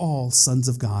 you are all sons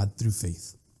of God through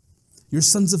faith. You're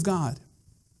sons of God.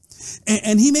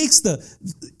 And he makes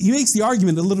the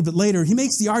argument a little bit later. He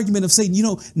makes the argument of saying,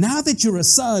 now that you're a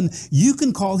son, you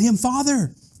can call him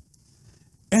Father.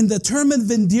 And the term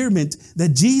of endearment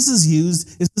that Jesus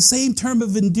used is the same term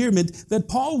of endearment that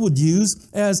Paul would use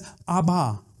as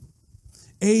Abba.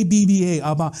 A-B-B-A,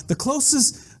 Abba. The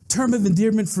closest term of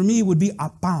endearment for me would be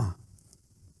Appa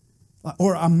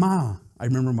or Amma. I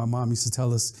remember my mom used to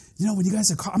tell us, when you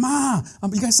guys are called, Amma,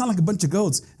 you guys sound like a bunch of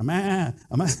goats. Amma,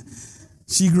 Amma.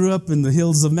 She grew up in the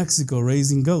hills of Mexico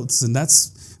raising goats, and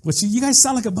that's what you guys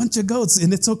sound like a bunch of goats,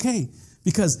 and it's okay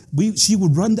because she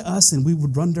would run to us and we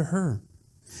would run to her.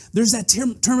 There's that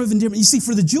term of endearment. You see,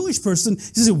 for the Jewish person,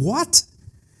 he said, what?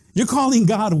 You're calling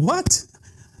God what?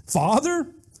 Father?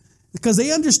 Because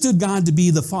they understood God to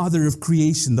be the Father of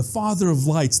creation, the Father of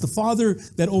lights, the Father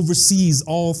that oversees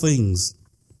all things.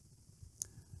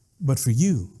 But for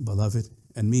you, beloved,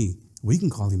 and me, we can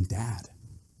call him Dad,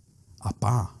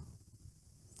 Appa.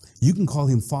 You can call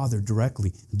him Father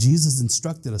directly. Jesus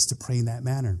instructed us to pray in that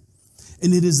manner.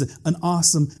 And it is an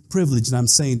awesome privilege. And I'm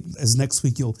saying, as next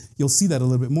week you'll see that a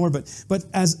little bit more.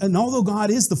 And although God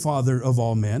is the Father of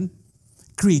all men,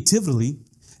 creatively,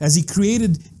 as He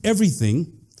created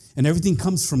everything, and everything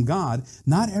comes from God,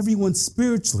 not everyone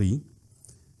spiritually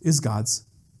is God's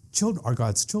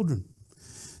children.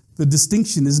 The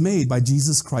distinction is made by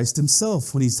Jesus Christ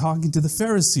Himself when He's talking to the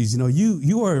Pharisees.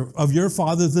 You are of your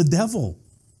father, the devil.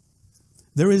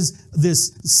 There is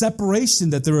this separation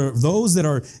that there are those that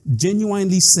are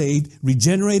genuinely saved,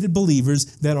 regenerated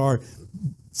believers that are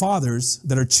fathers,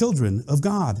 that are children of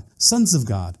God, sons of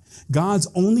God. God's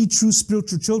only true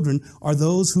spiritual children are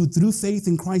those who, through faith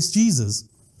in Christ Jesus,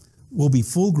 will be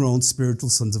full-grown spiritual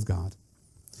sons of God.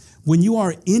 When you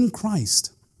are in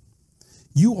Christ,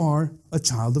 you are a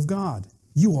child of God.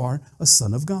 You are a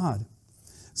son of God.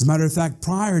 As a matter of fact,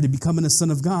 prior to becoming a son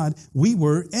of God, we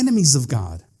were enemies of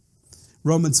God.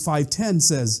 Romans 5:10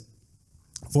 says,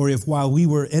 "For if while we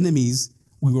were enemies,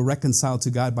 we were reconciled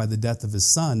to God by the death of His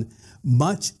Son,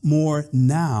 much more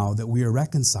now that we are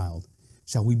reconciled,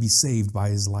 shall we be saved by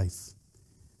His life."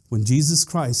 When Jesus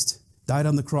Christ died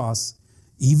on the cross,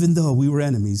 even though we were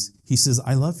enemies, He says,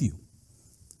 "I love you."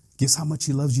 Guess how much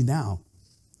He loves you now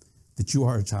that you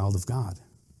are a child of God.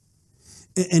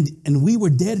 And we were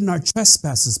dead in our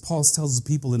trespasses, Paul tells the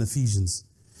people in Ephesians.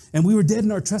 And we were dead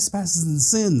in our trespasses and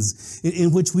sins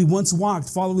in which we once walked,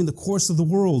 following the course of the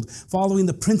world, following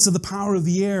the prince of the power of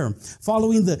the air,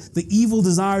 following the evil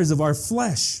desires of our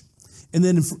flesh. And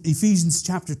then in Ephesians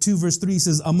chapter 2, verse 3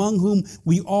 says, "Among whom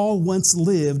we all once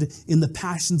lived in the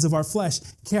passions of our flesh,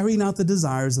 carrying out the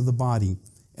desires of the body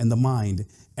and the mind,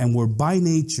 and were by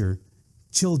nature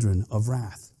children of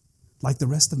wrath, like the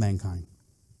rest of mankind."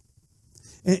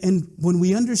 And when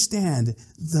we understand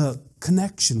the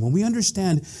connection, when we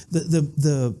understand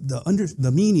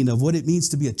the meaning of what it means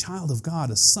to be a child of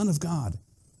God, a son of God,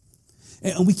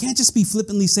 and we can't just be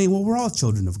flippantly saying, well, we're all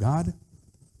children of God,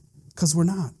 because we're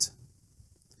not.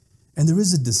 And there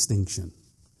is a distinction.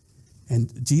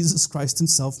 And Jesus Christ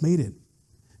Himself made it.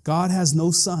 God has no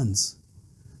sons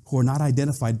who are not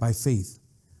identified by faith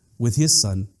with His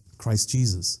Son, Christ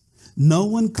Jesus. No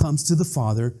one comes to the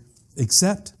Father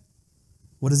except,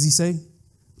 what does He say?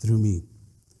 Through me.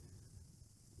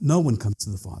 No one comes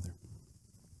to the Father.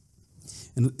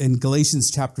 In Galatians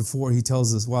chapter 4, He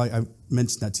tells us, well, I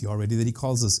mentioned that to you already, that He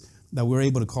calls us, that we're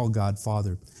able to call God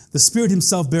Father. The Spirit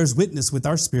Himself bears witness with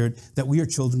our spirit that we are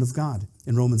children of God,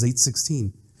 in Romans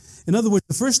 8:16. In other words,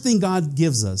 the first thing God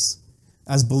gives us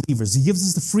as believers, He gives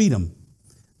us the freedom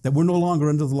that we're no longer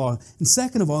under the law. And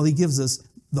second of all, He gives us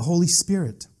the Holy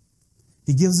Spirit.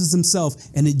 He gives us Himself,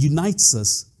 and it unites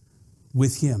us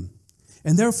with Him.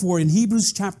 And therefore, in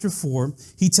Hebrews chapter 4,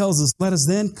 He tells us, "Let us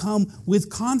then come with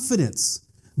confidence,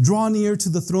 draw near to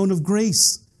the throne of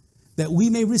grace, that we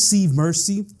may receive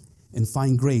mercy and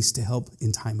find grace to help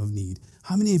in time of need."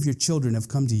 How many of your children have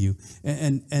come to you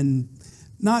and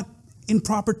not in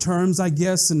proper terms, I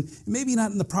guess, and maybe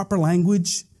not in the proper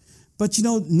language, but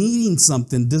needing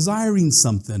something, desiring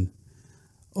something?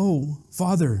 "Oh,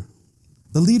 Father,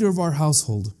 the leader of our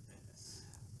household,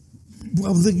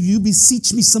 well, you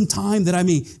beseech me some time that I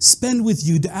may spend with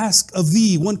you to ask of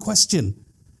thee one question.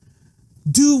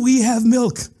 Do we have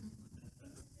milk?"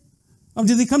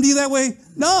 Did they come to you that way?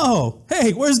 No.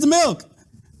 Hey, where's the milk?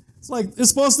 It's like, there's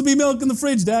supposed to be milk in the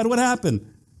fridge, Dad. What happened?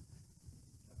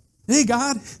 Hey,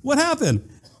 God, what happened?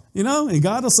 And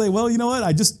God will say, well, you know what?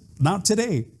 Not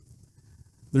today.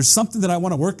 There's something that I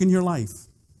want to work in your life.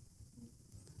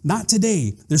 Not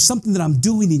today. There's something that I'm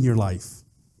doing in your life.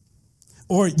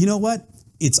 Or, you know what?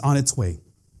 It's on its way.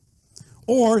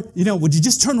 Or, would you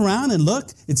just turn around and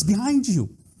look? It's behind you.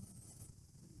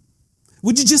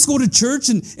 Would you just go to church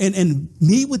and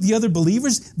meet with the other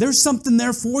believers? There's something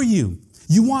there for you.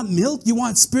 You want milk? You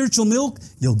want spiritual milk?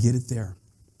 You'll get it there.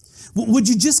 Would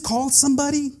you just call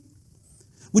somebody?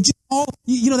 Would you call,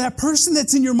 that person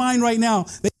that's in your mind right now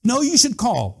that you know you should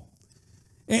call?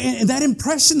 And that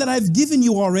impression that I've given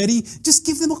you already, just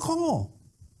give them a call.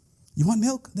 You want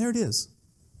milk? There it is.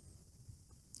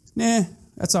 Nah,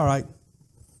 that's all right.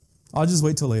 I'll just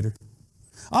wait till later.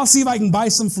 I'll see if I can buy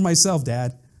some for myself,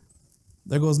 Dad.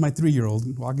 There goes my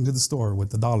 3-year-old walking to the store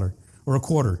with $1 or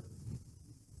 $0.25.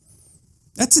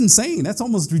 That's insane. That's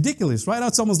almost ridiculous, right?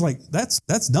 It's almost like, that's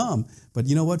dumb. But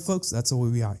you know what, folks? That's the way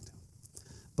we act.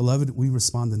 Beloved, we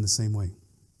respond in the same way.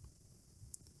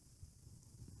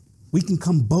 We can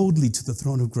come boldly to the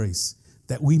throne of grace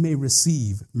that we may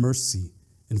receive mercy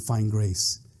and find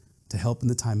grace to help in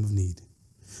the time of need.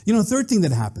 The third thing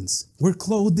that happens, we're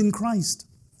clothed in Christ.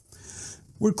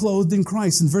 We're clothed in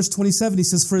Christ. In verse 27, He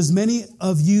says, "For as many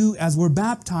of you as were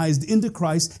baptized into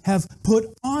Christ have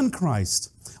put on Christ."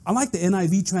 I like the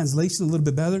NIV translation a little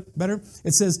bit better.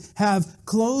 It says, have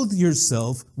clothed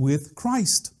yourself with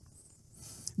Christ.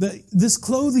 This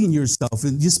clothing yourself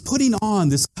and just putting on,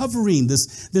 this covering,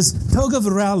 this toga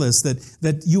viralis,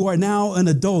 that you are now an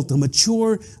adult, a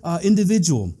mature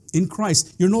individual in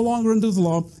Christ. You're no longer under the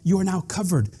law. You are now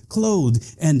covered, clothed,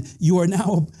 and you are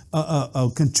now a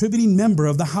contributing member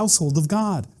of the household of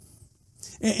God.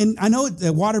 And I know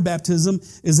that water baptism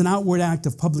is an outward act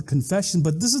of public confession,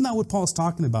 but this is not what Paul's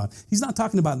talking about. He's not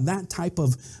talking about that type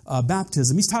of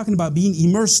baptism. He's talking about being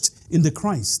immersed into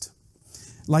Christ.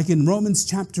 Like in Romans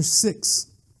chapter 6,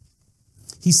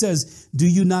 he says, do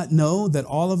you not know that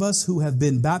all of us who have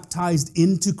been baptized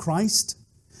into Christ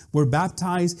were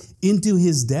baptized into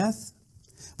his death?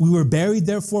 We were buried,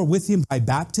 therefore, with him by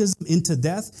baptism into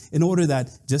death, in order that,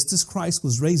 just as Christ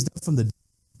was raised up from the dead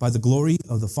by the glory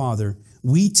of the Father,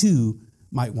 we too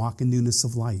might walk in newness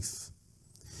of life.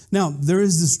 Now, there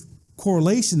is this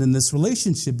correlation in this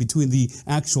relationship between the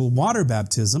actual water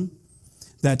baptism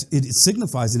that it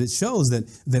signifies and it shows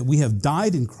that we have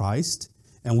died in Christ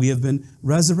and we have been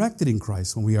resurrected in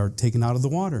Christ when we are taken out of the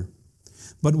water.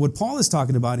 But what Paul is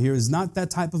talking about here is not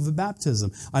that type of a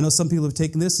baptism. I know some people have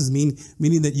taken this as meaning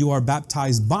that you are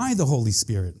baptized by the Holy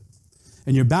Spirit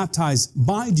and you're baptized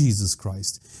by Jesus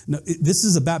Christ. No, this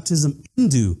is a baptism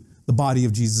into the body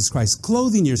of Jesus Christ,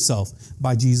 clothing yourself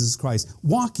by Jesus Christ,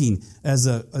 walking as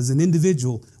an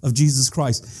individual of Jesus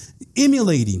Christ,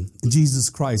 emulating Jesus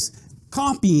Christ,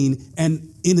 copying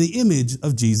and in the image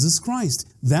of Jesus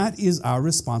Christ. That is our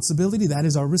responsibility. That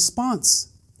is our response.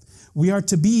 We are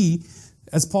to be,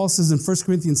 as Paul says in 1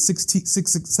 Corinthians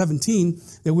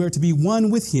 6:17, that we are to be one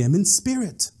with him in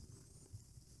spirit.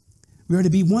 We are to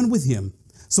be one with him.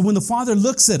 So when the Father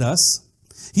looks at us,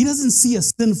 he doesn't see a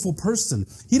sinful person.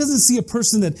 He doesn't see a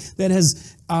person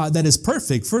that is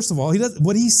perfect. First of all,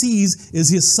 what he sees is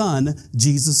his Son,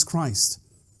 Jesus Christ.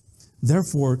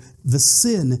 Therefore, the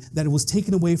sin that was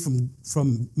taken away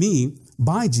from me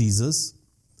by Jesus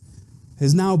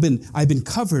I've been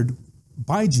covered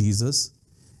by Jesus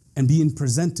and being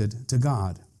presented to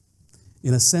God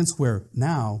in a sense where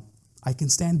now I can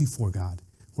stand before God,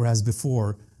 whereas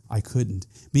before I couldn't.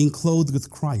 Being clothed with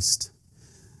Christ.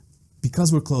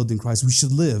 Because we're clothed in Christ, we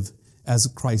should live as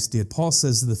Christ did. Paul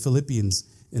says to the Philippians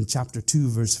in chapter 2,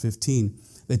 verse 15,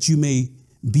 that you may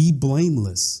be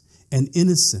blameless and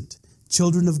innocent,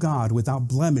 children of God, without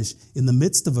blemish, in the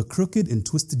midst of a crooked and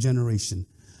twisted generation,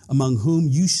 among whom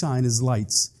you shine as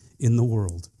lights in the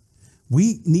world.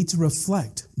 We need to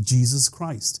reflect Jesus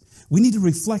Christ. We need to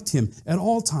reflect him at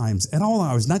all times, at all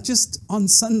hours, not just on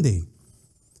Sunday.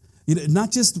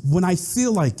 Not just when I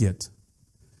feel like it.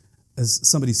 As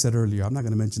somebody said earlier, I'm not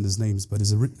going to mention his names, but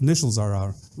his initials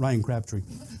are Ryan Crabtree.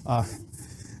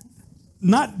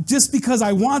 Not just because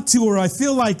I want to or I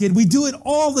feel like it. We do it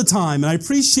all the time. And I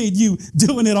appreciate you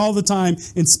doing it all the time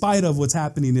in spite of what's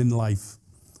happening in life.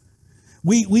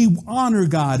 We honor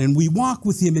God and we walk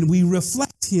with him and we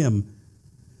reflect him.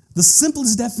 The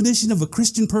simplest definition of a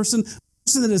Christian person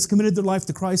that has committed their life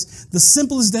to Christ, the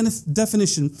simplest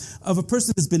definition of a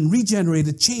person that's been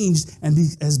regenerated, changed, and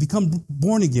has become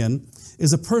born again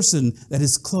is a person that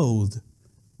is clothed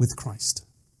with Christ.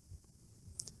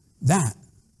 That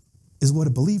is what a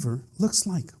believer looks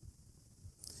like.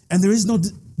 And there is no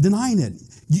denying it.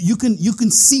 You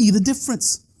can see the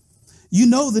difference. You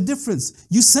know the difference.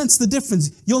 You sense the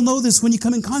difference. You'll know this when you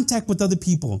come in contact with other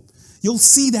people. You'll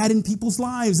see that in people's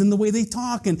lives and the way they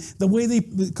talk and the way they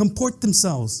comport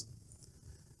themselves.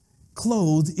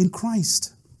 Clothed in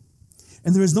Christ.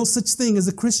 And there is no such thing as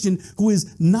a Christian who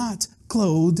is not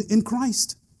clothed in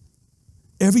Christ.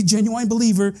 Every genuine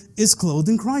believer is clothed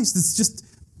in Christ.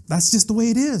 That's just the way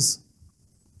it is.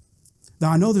 Now,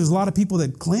 I know there's a lot of people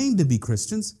that claim to be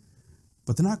Christians,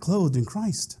 but they're not clothed in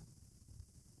Christ.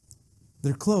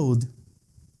 They're clothed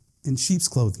in sheep's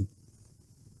clothing,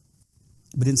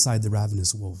 but inside the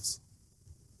ravenous wolves.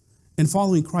 And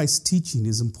following Christ's teaching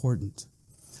is important.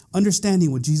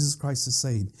 Understanding what Jesus Christ is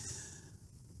saying.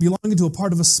 Belonging to a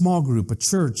part of a small group, a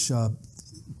church,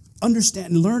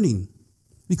 understanding, learning.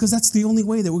 Because that's the only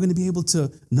way that we're going to be able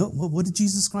to know, what did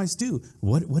Jesus Christ do?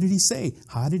 What did he say?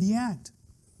 How did he act?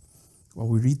 Well,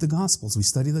 we read the Gospels, we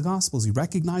study the Gospels, we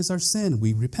recognize our sin,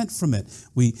 we repent from it,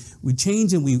 we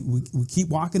change and we keep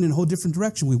walking in a whole different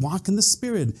direction. We walk in the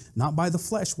Spirit, not by the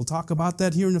flesh. We'll talk about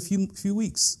that here in a few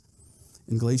weeks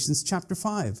in Galatians chapter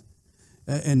 5.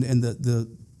 And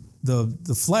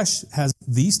the flesh has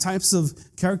these types of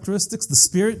characteristics, the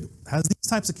Spirit has these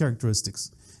types of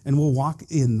characteristics, and we'll walk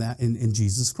in that in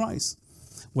Jesus Christ.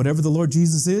 Whatever the Lord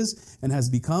Jesus is and has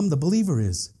become, the believer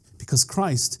is, because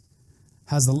Christ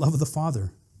has the love of the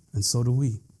Father, and so do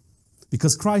we.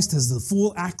 Because Christ has the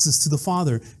full access to the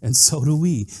Father, and so do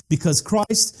we. Because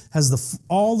Christ has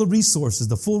all the resources,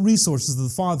 the full resources of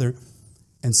the Father,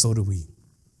 and so do we.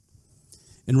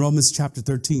 In Romans chapter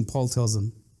 13, Paul tells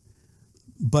them,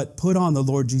 but put on the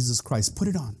Lord Jesus Christ. Put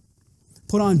it on.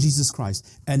 Put on Jesus Christ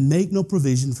and make no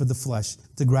provision for the flesh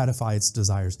to gratify its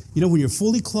desires. You know, when you're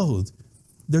fully clothed,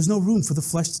 there's no room for the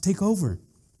flesh to take over.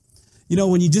 You know,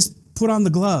 when you just put on the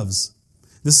gloves,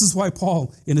 this is why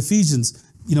Paul in Ephesians,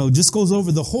 just goes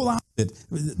over the whole outfit.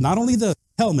 Not only the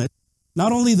helmet,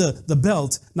 not only the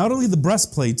belt, not only the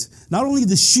breastplate, not only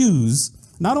the shoes,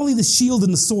 not only the shield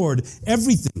and the sword,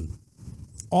 everything,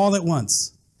 all at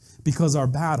once, because our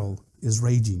battle is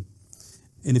raging.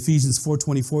 In Ephesians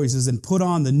 4:24, he says, and put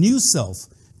on the new self,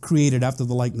 created after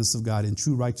the likeness of God in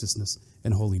true righteousness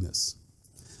and holiness.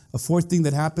 A fourth thing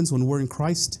that happens when we're in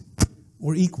Christ,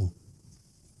 we're equal.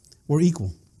 We're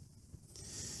equal.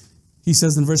 He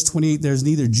says in verse 28, there is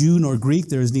neither Jew nor Greek,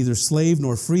 there is neither slave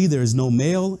nor free, there is no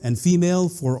male and female,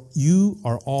 for you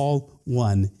are all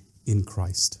one in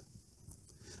Christ.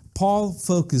 Paul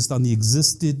focused on the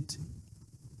existed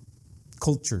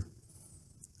culture,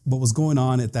 what was going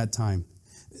on at that time.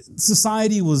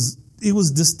 Society was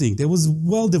distinct. It was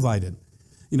well divided.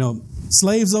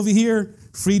 Slaves over here,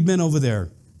 freedmen over there.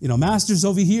 Masters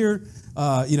over here,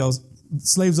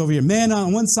 slaves over here. Men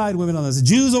on one side, women on the other.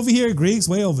 Jews over here, Greeks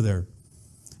way over there.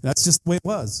 That's just the way it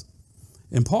was.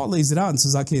 And Paul lays it out and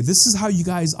says, okay, this is how you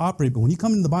guys operate. But when you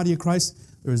come into the body of Christ,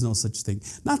 there is no such thing.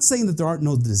 Not saying that there are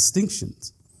no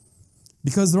distinctions,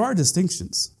 because there are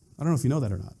distinctions. I don't know if you know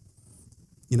that or not.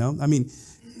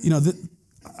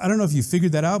 I don't know if you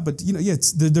figured that out, but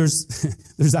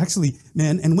there's actually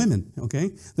men and women. Okay,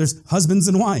 there's husbands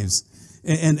and wives,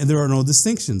 and there are no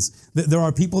distinctions. There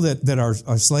are people that are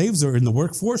slaves or in the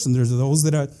workforce, and there's those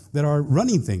that are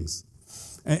running things,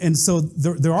 and so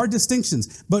there are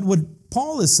distinctions. But what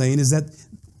Paul is saying is that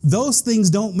those things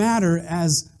don't matter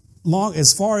as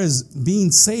far as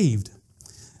being saved.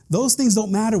 Those things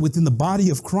don't matter within the body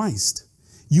of Christ.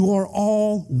 You are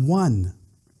all one.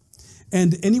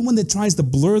 And anyone that tries to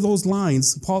blur those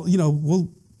lines, Paul, we'll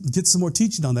get some more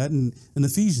teaching on that in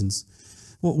Ephesians.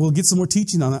 We'll get some more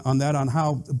teaching on that, on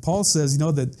how Paul says,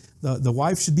 that the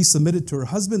wife should be submitted to her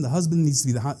husband. The husband needs to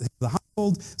be the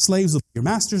household. Slaves will be your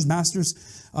masters. Masters,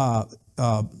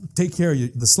 take care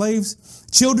of the slaves.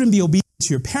 Children, be obedient to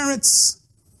your parents.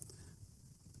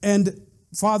 And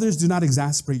fathers, do not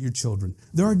exasperate your children.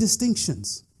 There are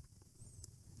distinctions.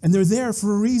 And they're there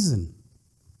for a reason.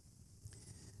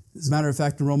 As a matter of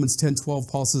fact, in Romans 10:12,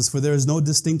 Paul says, for there is no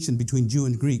distinction between Jew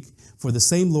and Greek, for the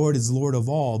same Lord is Lord of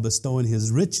all, bestowing his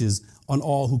riches on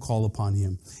all who call upon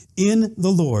him. In the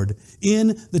Lord,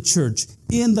 in the church,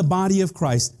 in the body of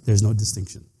Christ, there's no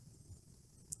distinction.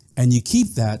 And you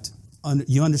keep that,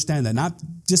 you understand that, not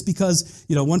just because,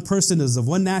 one person is of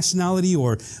one nationality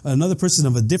or another person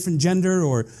of a different gender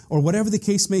or whatever the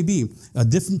case may be, a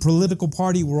different political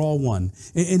party, we're all one.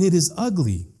 And it is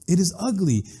ugly. It is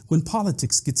ugly when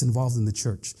politics gets involved in the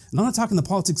church. And I'm not talking the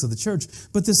politics of the church,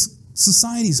 but this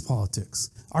society's politics,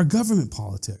 our government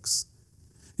politics.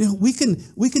 We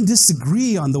can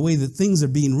disagree on the way that things are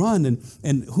being run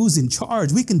and who's in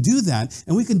charge. We can do that,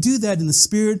 and we can do that in the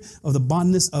spirit of the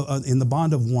bondness, in the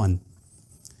bond of one.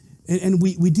 And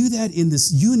we do that in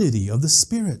this unity of the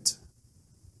Spirit.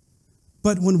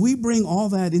 But when we bring all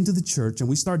that into the church and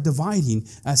we start dividing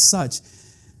as such,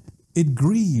 it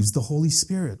grieves the Holy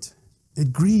Spirit.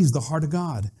 It grieves the heart of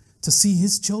God to see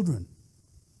his children,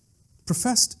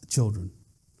 professed children,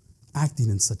 acting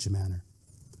in such a manner.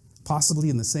 Possibly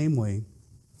in the same way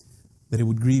that it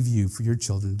would grieve you for your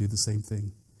children to do the same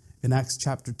thing. In Acts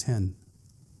chapter 10,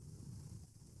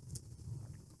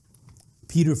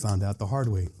 Peter found out the hard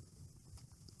way.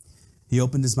 He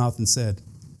opened his mouth and said,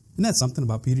 isn't that something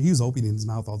about Peter? He was opening his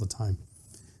mouth all the time.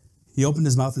 He opened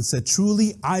his mouth and said,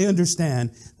 truly, I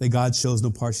understand that God shows no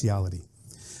partiality.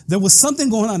 There was something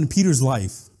going on in Peter's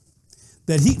life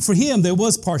that for him, there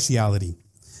was partiality.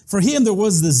 For him, there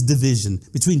was this division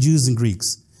between Jews and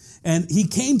Greeks. And he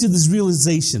came to this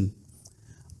realization,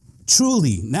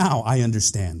 truly, now I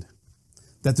understand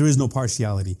that there is no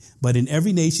partiality. But in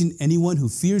every nation, anyone who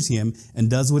fears him and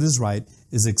does what is right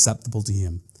is acceptable to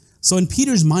him. So in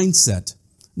Peter's mindset,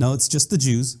 no, it's just the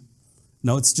Jews.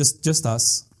 No, it's just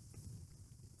us.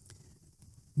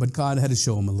 But God had to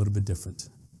show him a little bit different.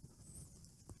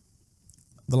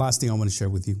 The last thing I want to share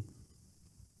with you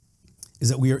is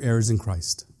that we are heirs in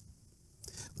Christ.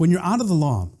 When you're out of the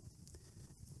law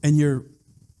and you're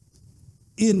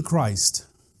in Christ,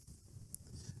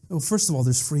 well, first of all,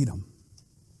 there's freedom.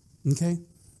 Okay?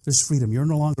 There's freedom. You're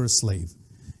no longer a slave.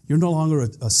 You're no longer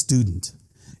a student.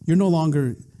 You're no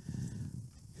longer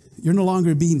You're no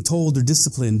longer being told or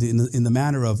disciplined in the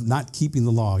manner of not keeping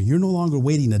the law. You're no longer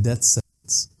waiting a death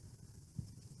sentence.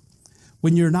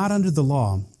 When you're not under the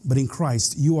law, but in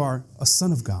Christ, you are a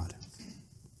son of God.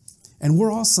 And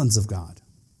we're all sons of God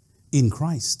in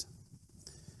Christ.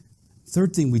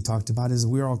 Third thing we talked about is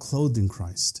we're all clothed in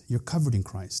Christ. You're covered in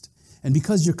Christ. And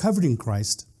because you're covered in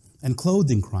Christ and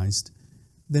clothed in Christ,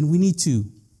 then we need to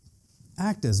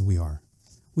act as we are.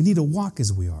 We need to walk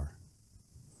as we are.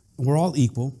 We're all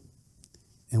equal,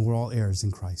 and we're all heirs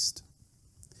in Christ.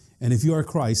 And if you are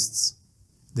Christ's,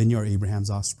 then you are Abraham's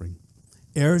offspring.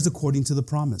 Heirs according to the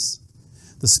promise,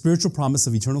 the spiritual promise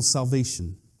of eternal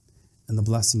salvation and the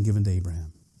blessing given to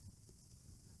Abraham.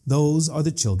 Those are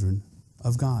the children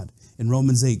of God. In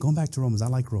Romans 8, going back to Romans, I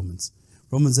like Romans.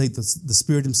 Romans 8, the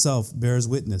Spirit himself bears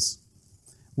witness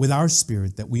with our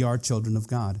spirit that we are children of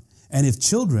God. And if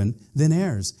children, then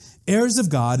heirs. Heirs of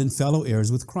God and fellow heirs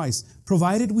with Christ,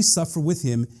 provided we suffer with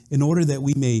him in order that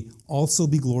we may also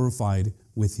be glorified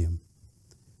with him.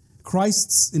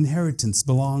 Christ's inheritance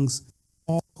belongs to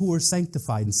all who are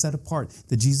sanctified and set apart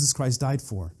that Jesus Christ died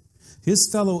for.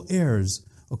 His fellow heirs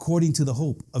according to the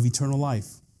hope of eternal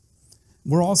life.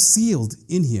 We're all sealed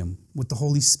in him with the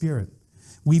Holy Spirit.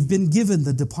 We've been given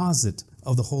the deposit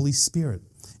of the Holy Spirit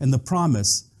and the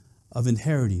promise of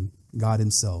inheriting God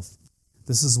himself.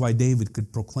 This is why David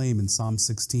could proclaim in Psalm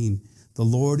 16, "The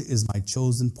Lord is my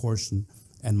chosen portion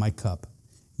and my cup.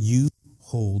 You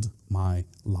hold my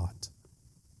lot."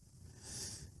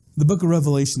 The book of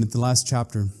Revelation at the last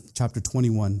chapter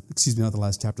 21, not the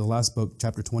last chapter, the last book,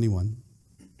 chapter 21,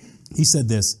 he said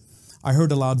this, "I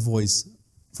heard a loud voice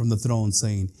from the throne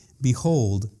saying,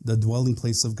 'Behold, the dwelling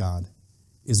place of God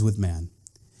is with man.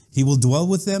 He will dwell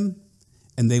with them,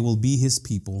 and they will be his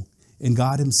people, and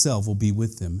God himself will be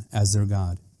with them as their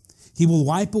God. He will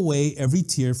wipe away every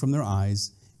tear from their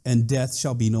eyes, and death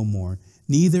shall be no more.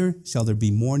 Neither shall there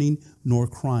be mourning, nor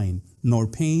crying, nor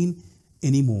pain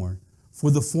any more,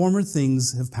 for the former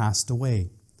things have passed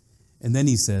away.'" And then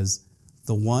he says,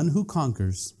 "The one who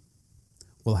conquers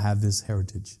will have this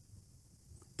heritage,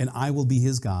 and I will be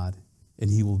his God,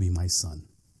 and he will be my son."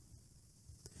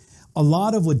 A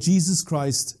lot of what Jesus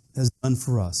Christ has done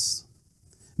for us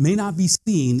may not be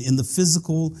seen in the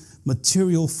physical,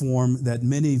 material form that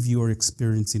many of you are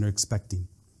experiencing or expecting.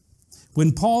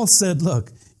 When Paul said,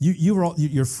 look,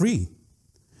 you're free,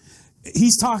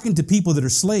 he's talking to people that are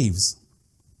slaves.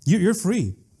 You're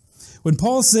free. When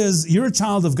Paul says you're a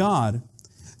child of God,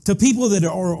 to people that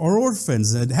are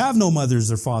orphans, that have no mothers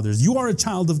or fathers, you are a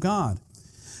child of God.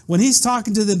 When he's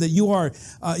talking to them that you are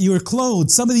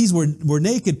clothed, some of these were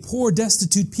naked, poor,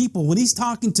 destitute people. When he's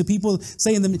talking to people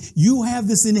saying to them, you have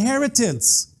this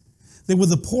inheritance. They were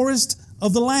the poorest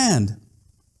of the land.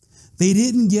 They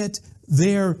didn't get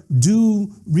their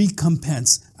due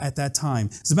recompense at that time.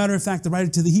 As a matter of fact, the writer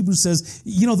to the Hebrews says,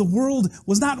 the world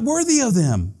was not worthy of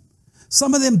them.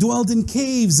 Some of them dwelled in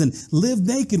caves and lived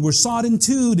naked, were sawed in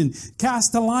two and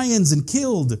cast to lions and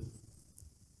killed.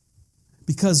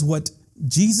 Because what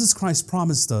Jesus Christ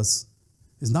promised us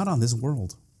is not on this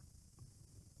world.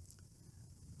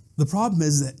 The problem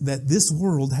is that this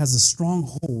world has a strong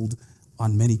hold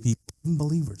on many people, even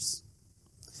believers.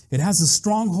 It has a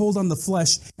strong hold on the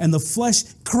flesh, and the flesh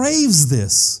craves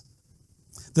this.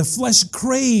 The flesh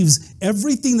craves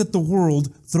everything that the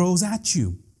world throws at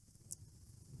you.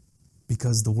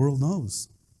 Because the world knows.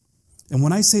 And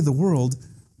when I say the world,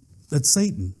 that's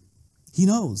Satan. He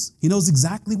knows. He knows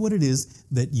exactly what it is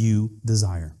that you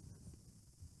desire.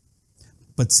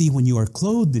 But see, when you are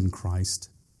clothed in Christ,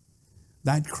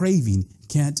 that craving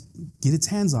can't get its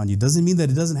hands on you. Doesn't mean that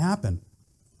it doesn't happen.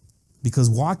 Because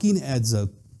walking as a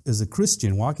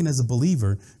Christian, walking as a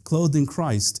believer, clothed in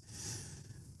Christ,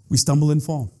 we stumble and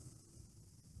fall.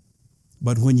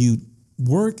 But when you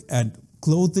work at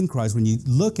clothed in Christ, when you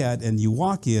look at and you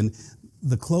walk in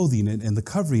the clothing and the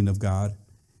covering of God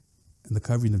and the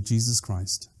covering of Jesus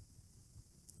Christ,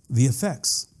 the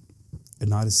effects are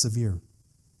not as severe.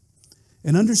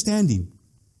 And understanding,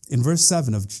 in verse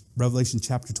 7 of Revelation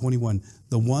chapter 21,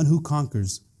 the one who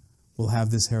conquers will have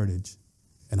this heritage,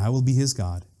 and I will be his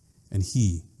God, and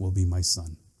he will be my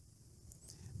son.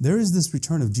 There is this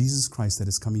return of Jesus Christ that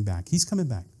is coming back. He's coming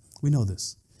back. We know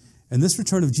this. And this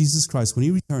return of Jesus Christ, when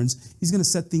he returns, he's going to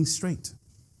set things straight.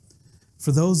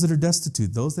 For those that are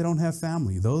destitute, those that don't have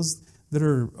family, those that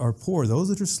are poor, those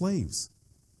that are slaves,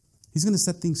 he's going to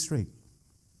set things straight.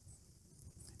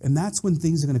 And that's when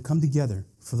things are going to come together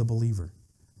for the believer.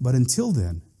 But until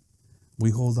then,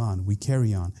 we hold on, we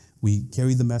carry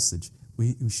the message,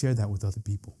 we share that with other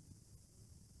people.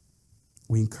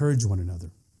 We encourage one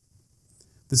another.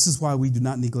 This is why we do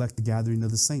not neglect the gathering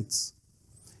of the saints.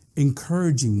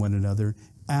 encouraging one another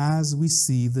as we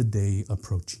see the day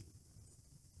approaching.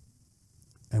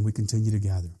 And we continue to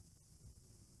gather.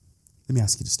 Let me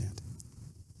ask you to stand.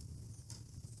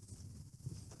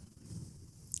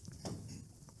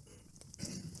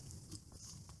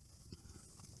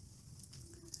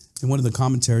 In one of the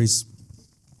commentaries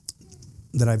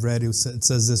that I've read, it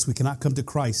says this: we cannot come to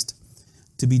Christ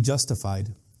to be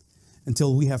justified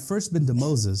until we have first been to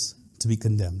Moses to be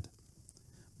condemned.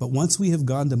 But once we have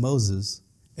gone to Moses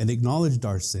and acknowledged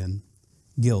our sin,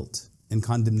 guilt, and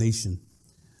condemnation,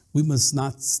 we must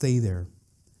not stay there.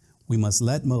 We must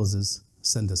let Moses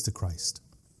send us to Christ.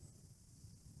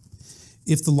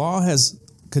 If the law has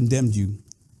condemned you,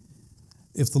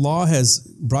 if the law has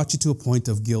brought you to a point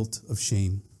of guilt, of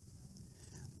shame,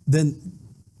 then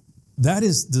that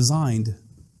is designed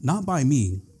not by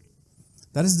me,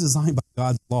 that is designed by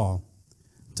God's law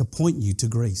to point you to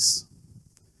grace.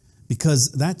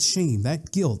 Because that shame,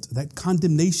 that guilt, that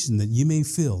condemnation that you may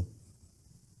feel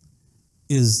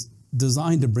is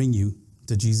designed to bring you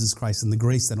to Jesus Christ and the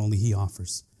grace that only He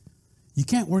offers. You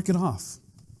can't work it off.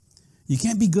 You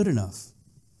can't be good enough.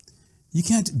 You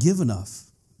can't give enough.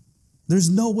 There's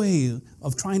no way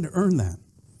of trying to earn that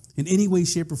in any way,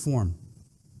 shape, or form.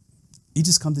 You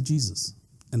just come to Jesus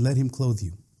and let Him clothe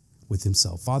you with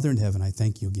Himself. Father in heaven, I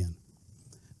thank you again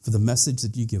for the message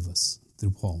that you give us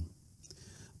through Paul.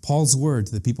 Paul's word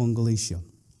to the people in Galatia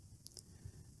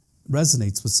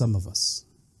resonates with some of us.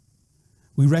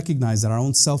 We recognize that our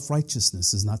own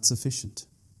self-righteousness is not sufficient.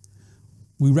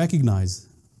 We recognize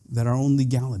that our own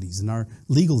legalities and our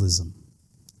legalism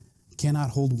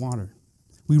cannot hold water.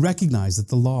 We recognize that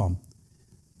the law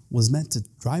was meant to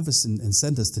drive us and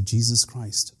send us to Jesus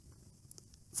Christ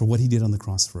for what He did on the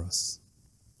cross for us.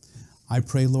 I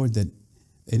pray, Lord, that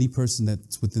any person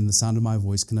that's within the sound of my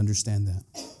voice can understand that.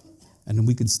 And then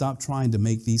we can stop trying to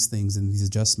make these things and these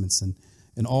adjustments and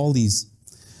all these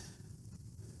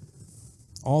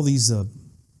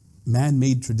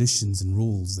man-made traditions and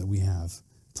rules that we have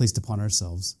placed upon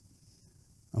ourselves.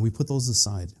 And we put those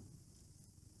aside.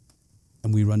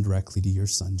 And we run directly to your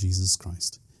Son, Jesus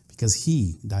Christ. Because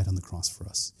He died on the cross for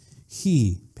us.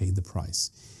 He paid the price.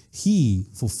 He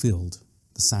fulfilled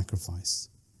the sacrifice.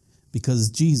 Because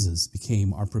Jesus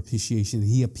became our propitiation.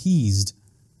 He appeased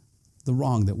the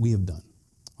wrong that we have done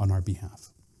on our behalf.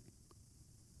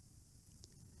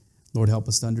 Lord, help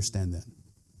us to understand that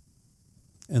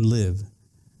and live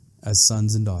as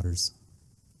sons and daughters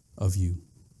of you.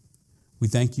 We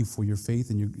thank you for your faith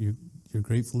and your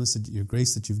gratefulness, your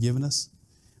grace that you've given us.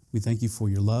 We thank you for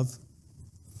your love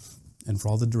and for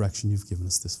all the direction you've given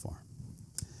us this far.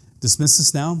 Dismiss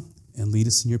us now and lead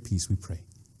us in your peace, we pray.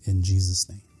 In Jesus'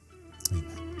 name,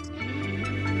 amen.